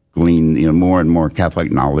to glean, more and more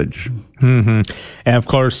Catholic knowledge. Mm-hmm. And of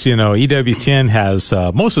course, EWTN has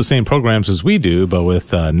most of the same programs as we do, but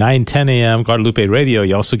with 9:10 a.m. Guadalupe Radio,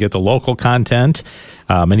 you also get the local content.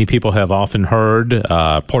 Many people have often heard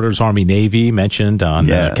Porter's Army Navy mentioned on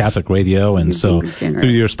Catholic Radio, and so through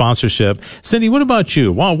your sponsorship. Cindy, what about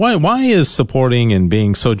you? Why is supporting and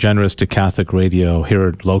being so generous to Catholic Radio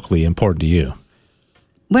here locally important to you?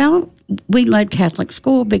 Well, we led Catholic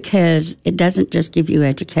school because it doesn't just give you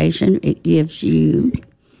education; it gives you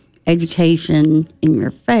education in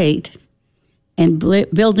your faith and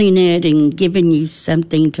building it and giving you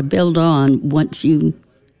something to build on once you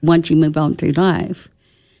move on through life.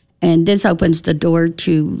 And this opens the door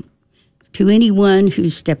to anyone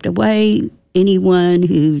who's stepped away, anyone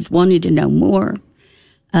who's wanted to know more,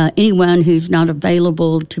 anyone who's not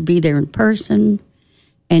available to be there in person.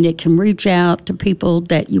 And it can reach out to people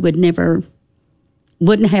that you wouldn't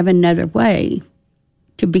have another way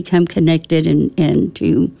to become connected and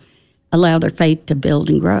to allow their faith to build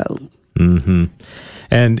and grow. Mm-hmm.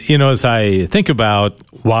 And, as I think about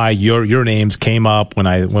why your names came up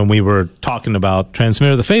when we were talking about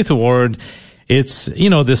Transmitter of the Faith Award, it's,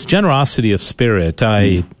 this generosity of spirit.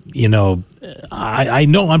 I know,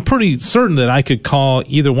 I'm pretty certain that I could call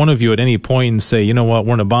either one of you at any point and say, you know what,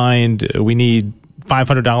 we're in a bind. We need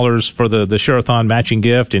 $500 for the Share-a-thon matching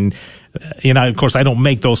gift. And, of course, I don't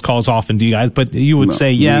make those calls often, do you guys? But you would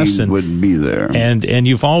say yes. We would be there. And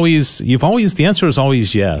you've always, the answer is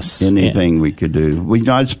always yes. Anything we could do.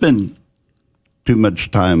 I spend too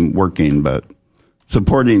much time working, but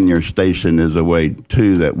supporting your station is a way,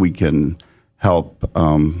 too, that we can help,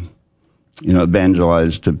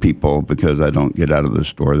 evangelize to people, because I don't get out of the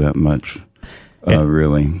store that much,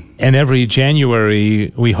 really. And every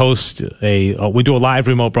January, we host we do a live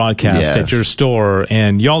remote broadcast at your store,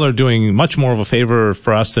 and y'all are doing much more of a favor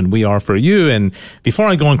for us than we are for you. And before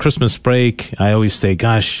I go on Christmas break, I always say,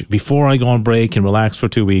 gosh, before I go on break and relax for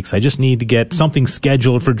 2 weeks, I just need to get something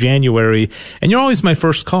scheduled for January. And you're always my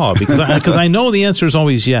first call, because I know the answer is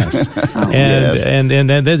always yes. And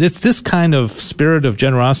it's this kind of spirit of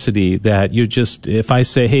generosity that if I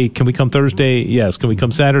say, hey, can we come Thursday? Yes. Can we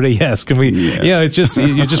come Saturday? Yes. Can we? Yeah, it's just,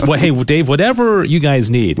 hey, Dave, whatever you guys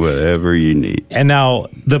need. Whatever you need. And now,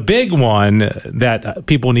 the big one that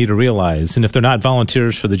people need to realize, and if they're not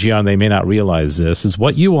volunteers for the GR, they may not realize this, is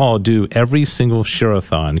what you all do every single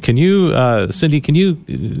Share-a-thon. Can you, Cindy,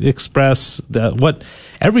 express what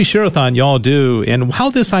every Share-a-thon y'all do and how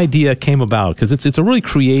this idea came about? Because it's a really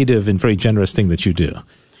creative and very generous thing that you do.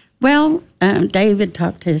 Well, David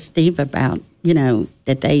talked to Steve about,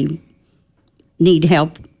 that they need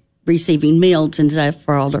help receiving meals and stuff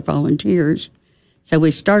for all their volunteers. So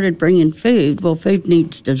we started bringing food. Well, food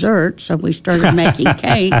needs dessert, so we started making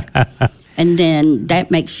cake. And then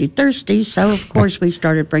that makes you thirsty, so of course we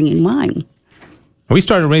started bringing wine. We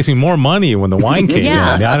started raising more money when the wine came in.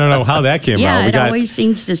 I don't know how that came out. It always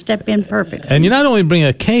seems to step in perfectly. And you not only bring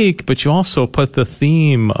a cake, but you also put the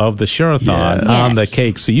theme of the Share-a-thon on the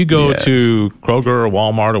cake. So you go to Kroger or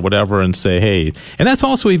Walmart or whatever and say, hey, and that's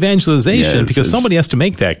also evangelization, because somebody has to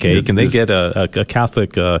make that cake, and they get a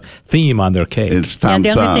Catholic theme on their cake.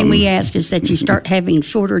 The only thing we ask is that you start having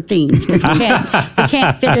shorter themes, because we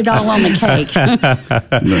can't fit it all on the cake.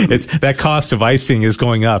 It's that cost of icing is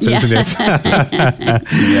going up, isn't it?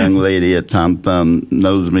 The young lady at Tom Thumb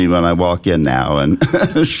knows me when I walk in now, and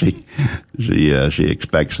she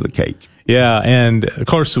expects the cake. Yeah, and of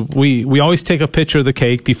course we always take a picture of the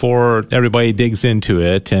cake before everybody digs into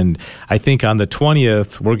it, and I think on the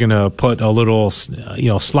 20th we're going to put a little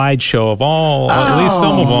slideshow of at least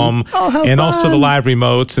some of them, and also the live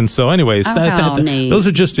remotes. And so, anyways, those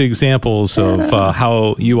are just examples of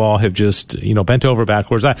how you all have just bent over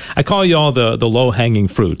backwards. I call you all the low hanging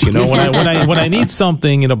fruit. When I need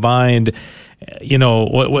something in a bind, a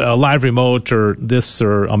live remote or this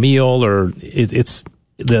or a meal or it's.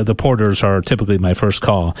 The porters are typically my first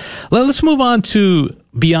call. Let's move on to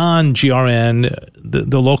beyond GRN,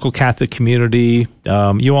 the local Catholic community.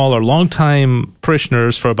 You all are longtime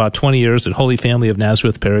parishioners for about 20 years at Holy Family of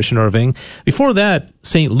Nazareth Parish in Irving. Before that,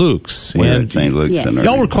 St. Luke's. We're at St. Luke's in Irving.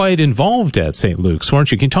 Y'all were quite involved at St. Luke's,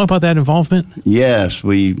 weren't you? Can you talk about that involvement? Yes,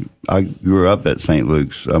 I grew up at St.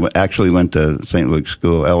 Luke's. I actually went to St. Luke's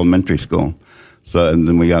School, elementary school. So, and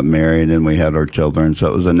then we got married and we had our children. So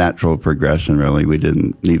it was a natural progression, really. We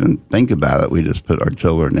didn't even think about it. We just put our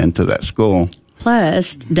children into that school.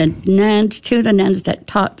 Plus, the nuns, two of the nuns that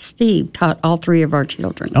taught Steve, taught all three of our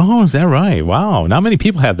children. Oh, is that right? Wow. Not many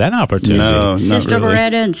people have that opportunity. No, Sister not really.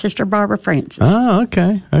 Loretta and Sister Barbara Francis. Oh,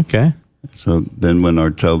 okay. So then when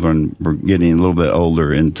our children were getting a little bit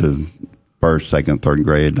older into first, second, third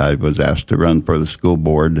grade, I was asked to run for the school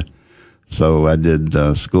board. So I did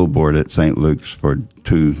school board at St. Luke's for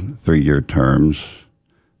 2-3-year terms,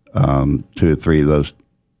 2 or 3 of those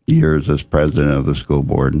years as president of the school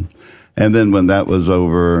board. And then when that was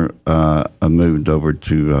over, I moved over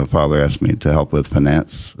to, Father asked me to help with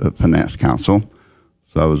finance council.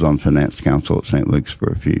 So I was on finance council at St. Luke's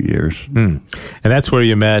for a few years. And that's where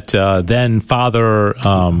you met then Father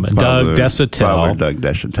Doug Desautels. Father Doug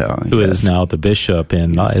Desautels, who is now the bishop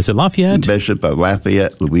in, is it Lafayette? Bishop of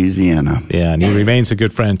Lafayette, Louisiana. Yeah, and he remains a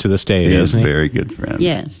good friend to this day, doesn't he? He is a very good friend.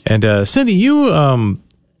 Yes. And Cindy, you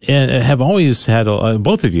have always had,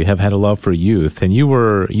 both of you have had a love for youth, and you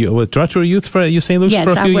were director of youth for St. Luke's for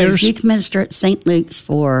a few years? Yes, I was youth minister at St. Luke's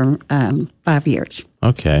for 5 years.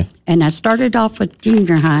 Okay. And I started off with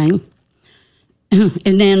junior high,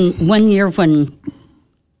 and then one year when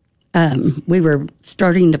we were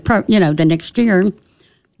starting the next year,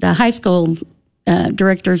 the high school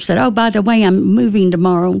director said, "Oh, by the way, I'm moving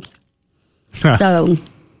tomorrow." So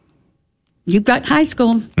you've got high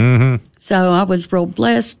school. Mm-hmm. So I was real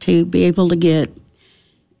blessed to be able to get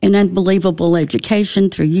an unbelievable education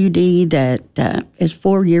through UD that is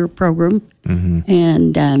 4-year program,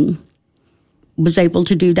 and was able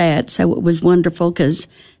to do that. So it was wonderful because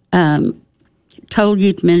total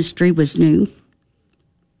youth ministry was new,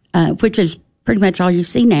 which is pretty much all you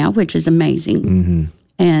see now, which is amazing.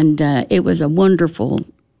 And it was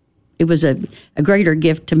it was a greater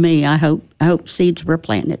gift to me. I hope seeds were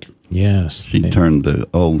planted. Yes. She turned the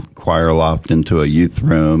old choir loft into a youth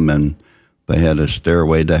room, and they had a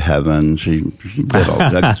stairway to heaven. She did all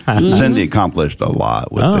that. Cindy accomplished a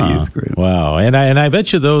lot with the youth group. Wow. And I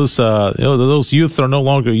bet you those youth are no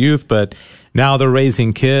longer youth, but now they're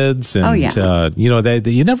raising kids. And,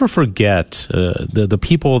 you never forget the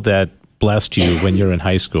people that blessed you when you're in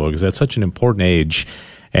high school, because that's such an important age.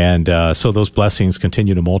 And so those blessings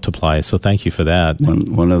continue to multiply. So thank you for that.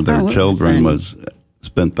 One of their children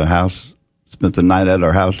spent the night at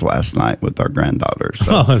our house last night with our granddaughter.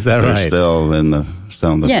 So is that right? They're still in the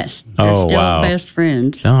yes, they're still best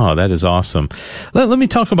friends. Oh, that is awesome. Let me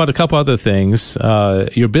talk about a couple other things.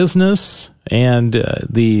 Your business and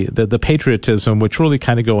the patriotism, which really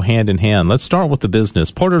kind of go hand in hand. Let's start with the business.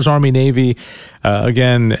 Porter's Army Navy,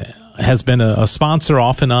 again, has been a sponsor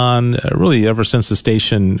off and on, really ever since the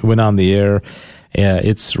station went on the air.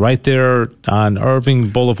 It's right there on Irving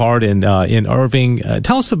Boulevard in Irving.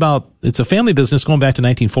 Tell us about, it's a family business going back to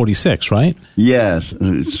 1946, right? Yes,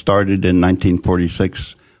 it started in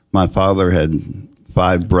 1946. My father had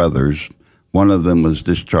 5 brothers. One of them was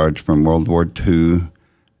discharged from World War II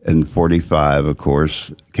in 45, of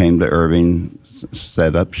course, came to Irving,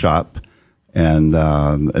 set up shop, and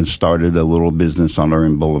started a little business on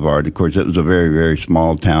Irving Boulevard. Of course, it was a very, very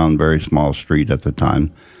small town, very small street at the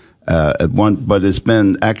time. But it's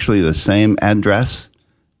been actually the same address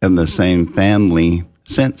and the same family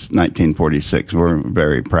since 1946. We're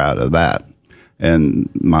very proud of that. And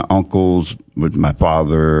my uncles, with my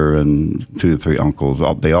father and 2 or 3 uncles,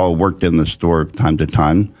 they all worked in the store time to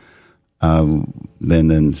time.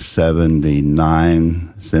 Then in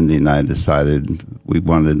 79, Cindy and I decided we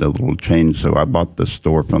wanted a little change, so I bought the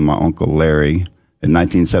store from my Uncle Larry in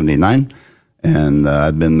 1979, and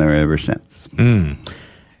I've been there ever since.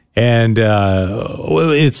 And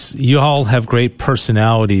it's you all have great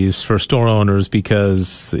personalities for store owners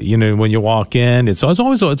because when you walk in, it's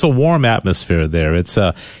a warm atmosphere there. It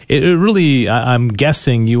really. I'm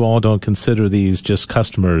guessing you all don't consider these just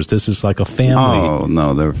customers. This is like a family. Oh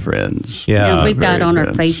no, they're friends. Yeah, we've got on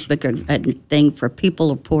our friends. Facebook a thing for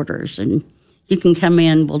people of Porters, and you can come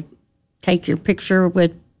in. We'll take your picture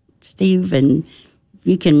with Steve, and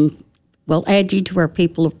we'll add you to our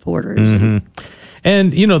people of Porters. Mm-hmm.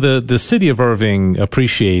 And, the city of Irving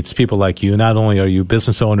appreciates people like you. Not only are you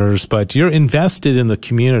business owners, but you're invested in the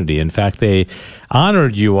community. In fact, they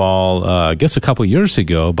honored you all, I guess a couple years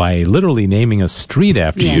ago by literally naming a street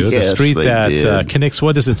after you. Yes, the street they that did. connects,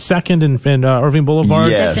 what is it, 2nd in Irving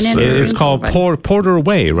Boulevard? Yes, It's called Porter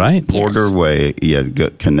Way, right? Porter Way,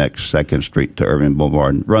 connects 2nd Street to Irving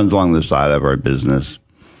Boulevard. Runs along the side of our business.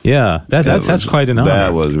 Yeah, that's quite an honor.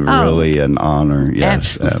 That was really an honor.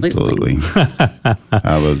 Yes, absolutely.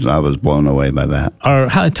 I was blown away by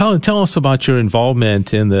that. Tell us about your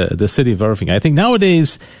involvement in the city of Irving. I think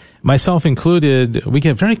nowadays, myself included, we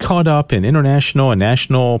get very caught up in international and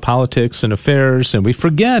national politics and affairs, and we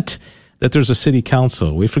forget that there's a city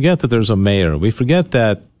council. We forget that there's a mayor. We forget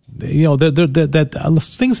that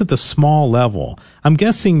that things at the small level. I'm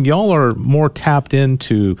guessing y'all are more tapped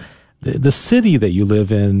into the city that you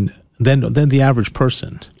live in than the average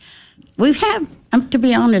person. We have, to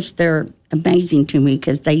be honest, they're amazing to me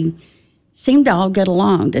because they seem to all get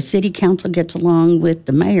along. The city council gets along with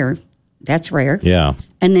the mayor. That's rare. Yeah.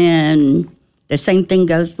 And then the same thing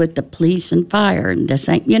goes with the police and fire. And the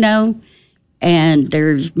same, and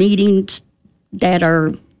there's meetings that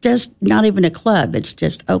are just not even a club. It's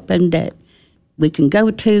just open that we can go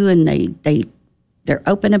to, and they're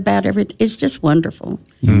open about everything. It's just wonderful.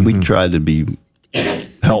 Mm-hmm. We try to be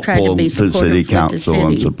helpful to city council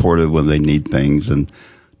and supportive when they need things, and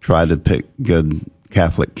try to pick good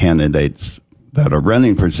Catholic candidates that are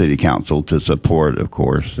running for city council to support, of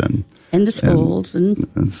course, and the schools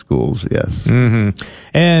and schools, yes. Mm-hmm.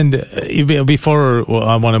 And before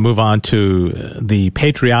I want to move on to the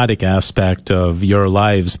patriotic aspect of your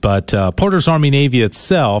lives, but Porter's Army Navy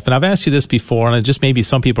itself, and I've asked you this before, and just maybe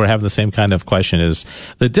some people are having the same kind of question, is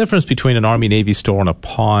the difference between an Army Navy store and a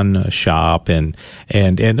pawn shop, and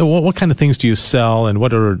what kind of things do you sell, and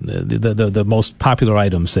what are the most popular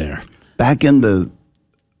items there? Back in the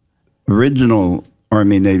original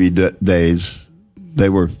Army Navy days, they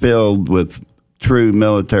were filled with true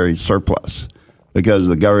military surplus because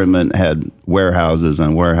the government had warehouses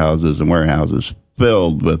and warehouses and warehouses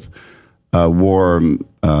filled with war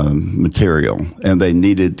material, and they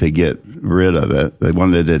needed to get rid of it. They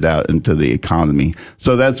wanted it out into the economy.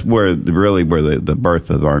 So that's where the birth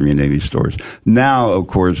of Army and Navy stores. Now, of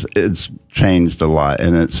course, it's changed a lot,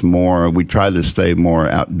 and it's more, we try to stay more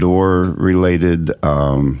outdoor related,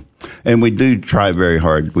 and we do try very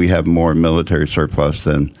hard. We have more military surplus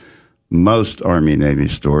than most Army and Navy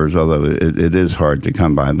stores, although it is hard to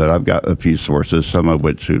come by. But I've got a few sources, some of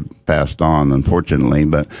which have passed on, unfortunately.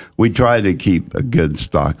 But we try to keep a good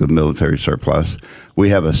stock of military surplus. We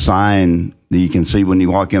have a sign that you can see when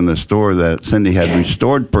you walk in the store that Cindy had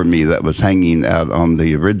restored for me that was hanging out on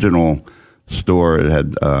the original store. It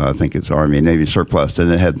had, I think it's Army and Navy surplus,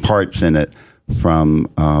 and it had parts in it from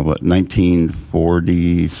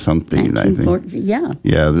 1940 something, I think. Yeah.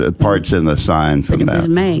 Yeah, the parts in the sign from that. It was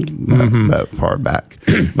made that far back.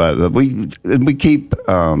 But we keep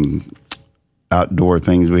outdoor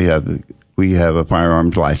things. We have a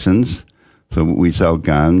firearms license, so we sell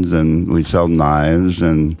guns and we sell knives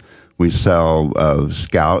and we sell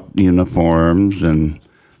scout uniforms and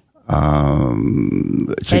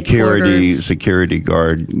security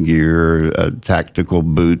guard gear, tactical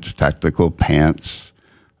boots, tactical pants.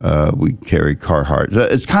 We carry Carhartt.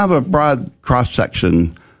 It's kind of a broad cross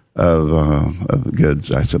section of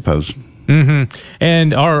goods, I suppose. Mm-hmm.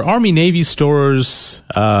 And our Army Navy stores,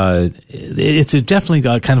 it's definitely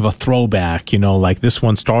kind of a throwback. Like this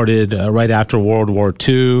one started right after World War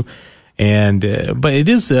II. But it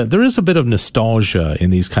is there is a bit of nostalgia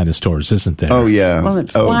in these kind of stores, isn't there? Oh yeah, well,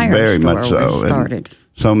 it's very much so. Started.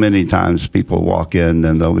 So many times people walk in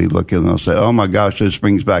and they'll be looking and they'll say, "Oh my gosh, this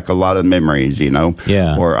brings back a lot of memories,"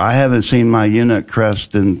 Yeah. Or I haven't seen my unit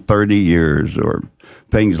crest in 30 years, or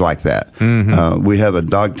things like that. Mm-hmm. We have a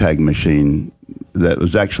dog tag machine that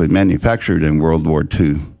was actually manufactured in World War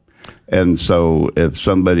II. And so if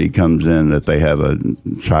somebody comes in that they have a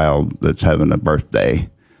child that's having a birthday,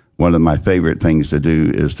 one of my favorite things to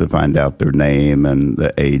do is to find out their name and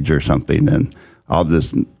the age or something, and I'll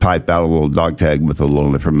just type out a little dog tag with a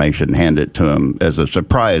little information, hand it to them as a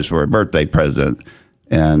surprise for a birthday present,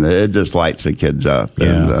 And it just lights the kids up. Yeah.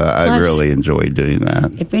 And I Plus, really enjoy doing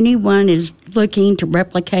that. If anyone is looking to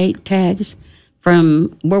replicate tags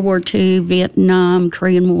from World War II, Vietnam,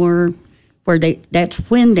 Korean War, where that's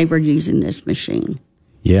when they were using this machine,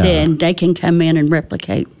 then they can come in and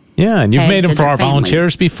replicate. Yeah, and you've made them for our family.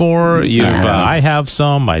 volunteers before. I have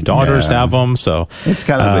some. My daughters have them. So it's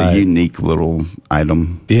kind of a unique little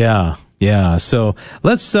item. Yeah. Yeah, so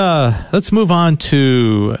let's move on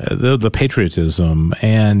to the patriotism.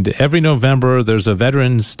 And every November there's a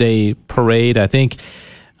Veterans Day parade. I think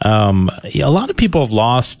a lot of people have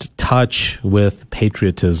lost touch with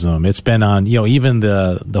patriotism. It's been on, even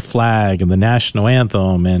the flag and the national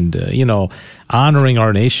anthem and honoring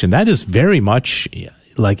our nation. That is very much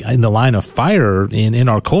like in the line of fire in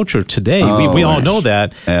our culture today. We all know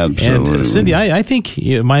that. Absolutely. And Cindy, I think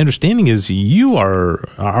my understanding is you are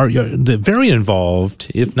very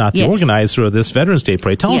involved, if not the organizer of this Veterans Day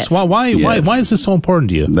parade. Tell us why is this so important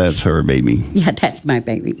to you? That's her baby. Yeah, that's my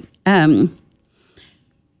baby.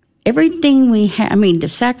 Everything we have, the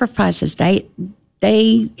sacrifices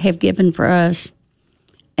they have given for us,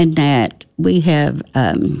 and that we have,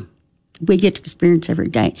 we get to experience every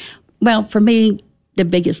day. Well, for me, the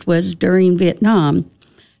biggest was during Vietnam.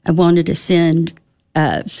 I wanted to send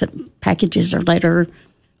some packages or letter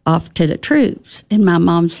off to the troops, and my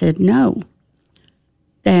mom said no,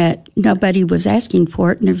 that nobody was asking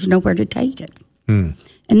for it and there's nowhere to take it. And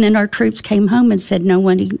then our troops came home and said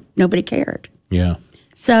nobody cared. Yeah.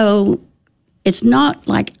 So it's not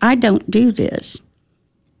like I don't do this.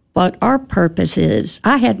 What our purpose is,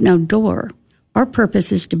 I had no door. Our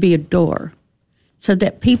purpose is to be a door, so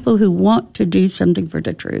that people who want to do something for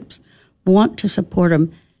the troops, want to support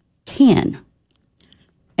them, can.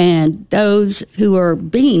 And those who are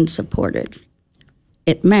being supported,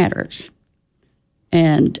 it matters.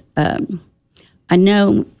 And I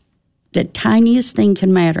know the tiniest thing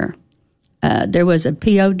can matter. There was a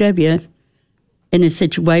POW in a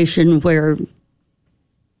situation where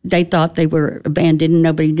they thought they were abandoned and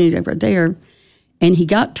nobody knew they were there. And he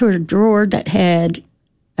got to a drawer that had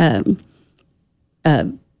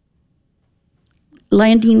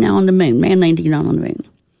landing on the moon, man landing on the moon.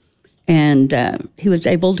 And he was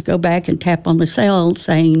able to go back and tap on the cell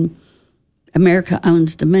saying, America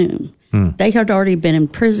owns the moon. They had already been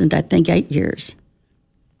imprisoned, I think, 8 years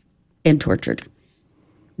and tortured.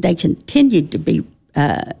 They continued to be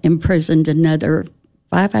imprisoned another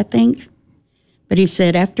 5, I think. But he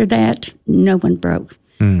said after that, no one broke.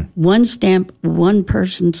 One stamp, one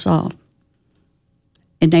person saw.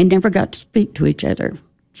 And they never got to speak to each other.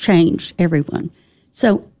 Changed everyone.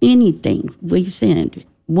 So anything we send,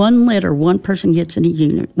 one letter, one person gets in a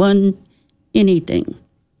unit, anything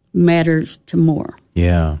matters to more.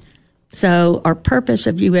 Yeah. So our purpose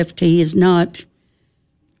of UFT is not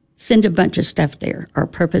send a bunch of stuff there. Our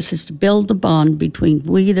purpose is to build the bond between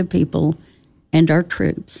we, the people, and our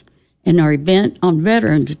troops. And our event on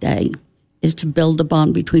Veterans Day is to build the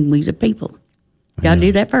bond between we, the people. Got to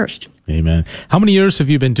do that first. Amen. How many years have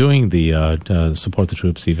you been doing the Support the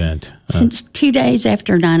Troops event? Since 2 days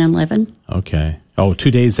after 9/11. Okay. Oh,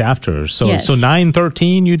 2 days after. So Yes. so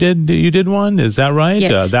 9/13 you did one? Is that right?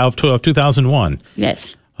 Yes. That of 2001.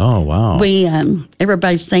 Yes. Oh, wow. We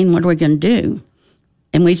everybody's saying, what are we going to do?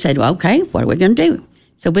 And we said, well, okay, what are we going to do?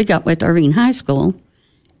 So we got with Irving High School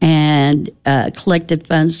and collected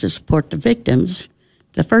funds to support the victims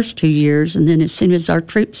the first 2 years. And then as soon as our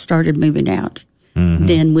troops started moving out,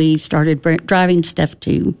 then we started driving stuff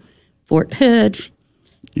to Fort Hood.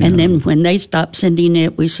 Yeah. And then when they stopped sending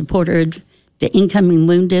it, we supported the incoming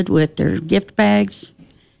wounded with their gift bags.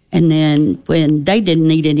 And then when they didn't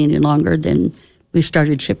need it any longer, then we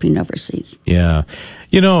started shipping overseas. Yeah.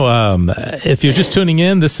 If you're just tuning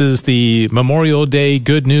in, this is the Memorial Day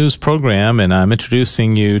Good News program, and I'm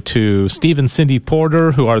introducing you to Steve and Cindy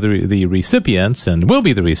Porter, who are the recipients and will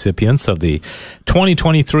be the recipients of the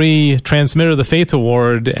 2023 Transmitter of the Faith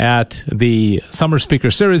Award at the Summer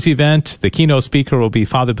Speaker Series event. The keynote speaker will be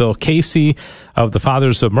Father Bill Casey of the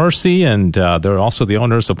Fathers of Mercy, and they're also the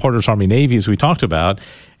owners of Porter's Army Navy, as we talked about.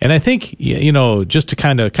 And I think, just to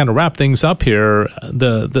kind of wrap things up here,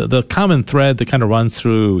 the common thread that kind of runs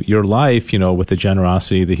through your life, with the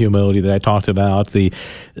generosity, the humility that I talked about, the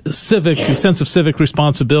sense of civic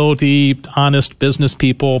responsibility, honest business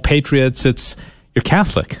people, patriots, you're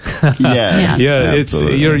Catholic. Yeah.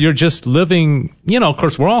 You're just living, of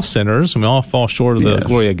course we're all sinners and we all fall short of the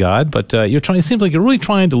glory of God, but it seems like you're really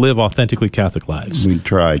trying to live authentically Catholic lives. We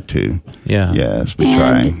try to. Yeah. Yes, we and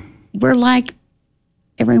try. We're like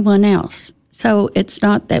everyone else. So it's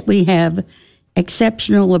not that we have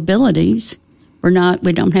exceptional abilities. We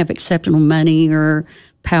don't have exceptional money or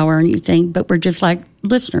power or anything, but we're just like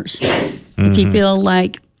listeners. If you feel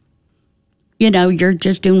like, you're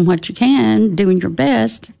just doing what you can, doing your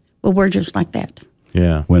best, well, we're just like that.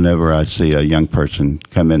 Yeah. Whenever I see a young person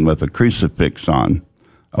come in with a crucifix on,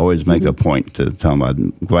 I always make a point to tell them,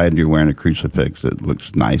 I'm glad you're wearing a crucifix. It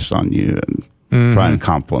looks nice on you, and try and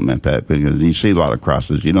compliment that, because you see a lot of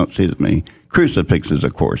crosses. You don't see as many crucifixes,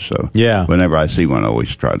 of course. So whenever I see one, I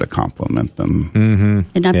always try to compliment them.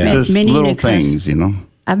 And I've met just many little new things,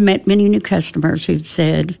 I've met many new customers who've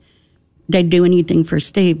said they'd do anything for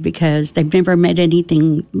Steve because they've never met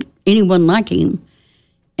anyone like him,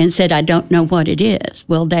 and said, I don't know what it is.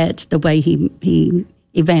 Well, that's the way he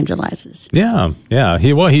evangelizes. Yeah.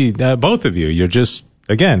 He both of you, you're just,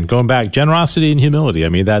 again, going back, generosity and humility. I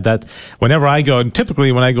mean, that whenever I go, and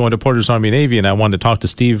typically when I go into Porter's Army Navy and I want to talk to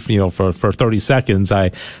Steve, for 30 seconds,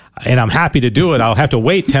 and I'm happy to do it. I'll have to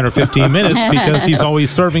wait 10 or 15 minutes because he's always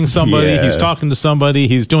serving somebody. He's talking to somebody.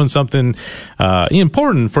 He's doing something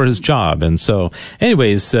important for his job. And so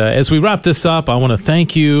anyways, as we wrap this up, I want to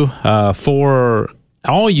thank you for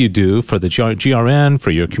all you do for the GRN, for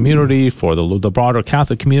your community, for the broader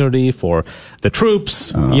Catholic community, for the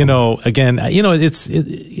troops. People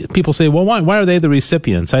say, well, why are they the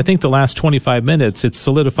recipients? I think the last 25 minutes, it's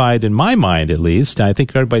solidified in my mind, at least. I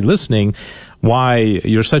think everybody listening, why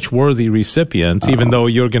you're such worthy recipients, even though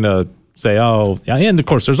you're going to say, and of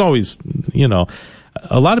course, there's always,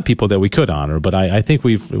 a lot of people that we could honor, but I think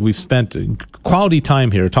we've spent quality time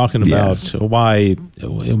here talking about why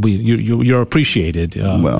you're appreciated. Well,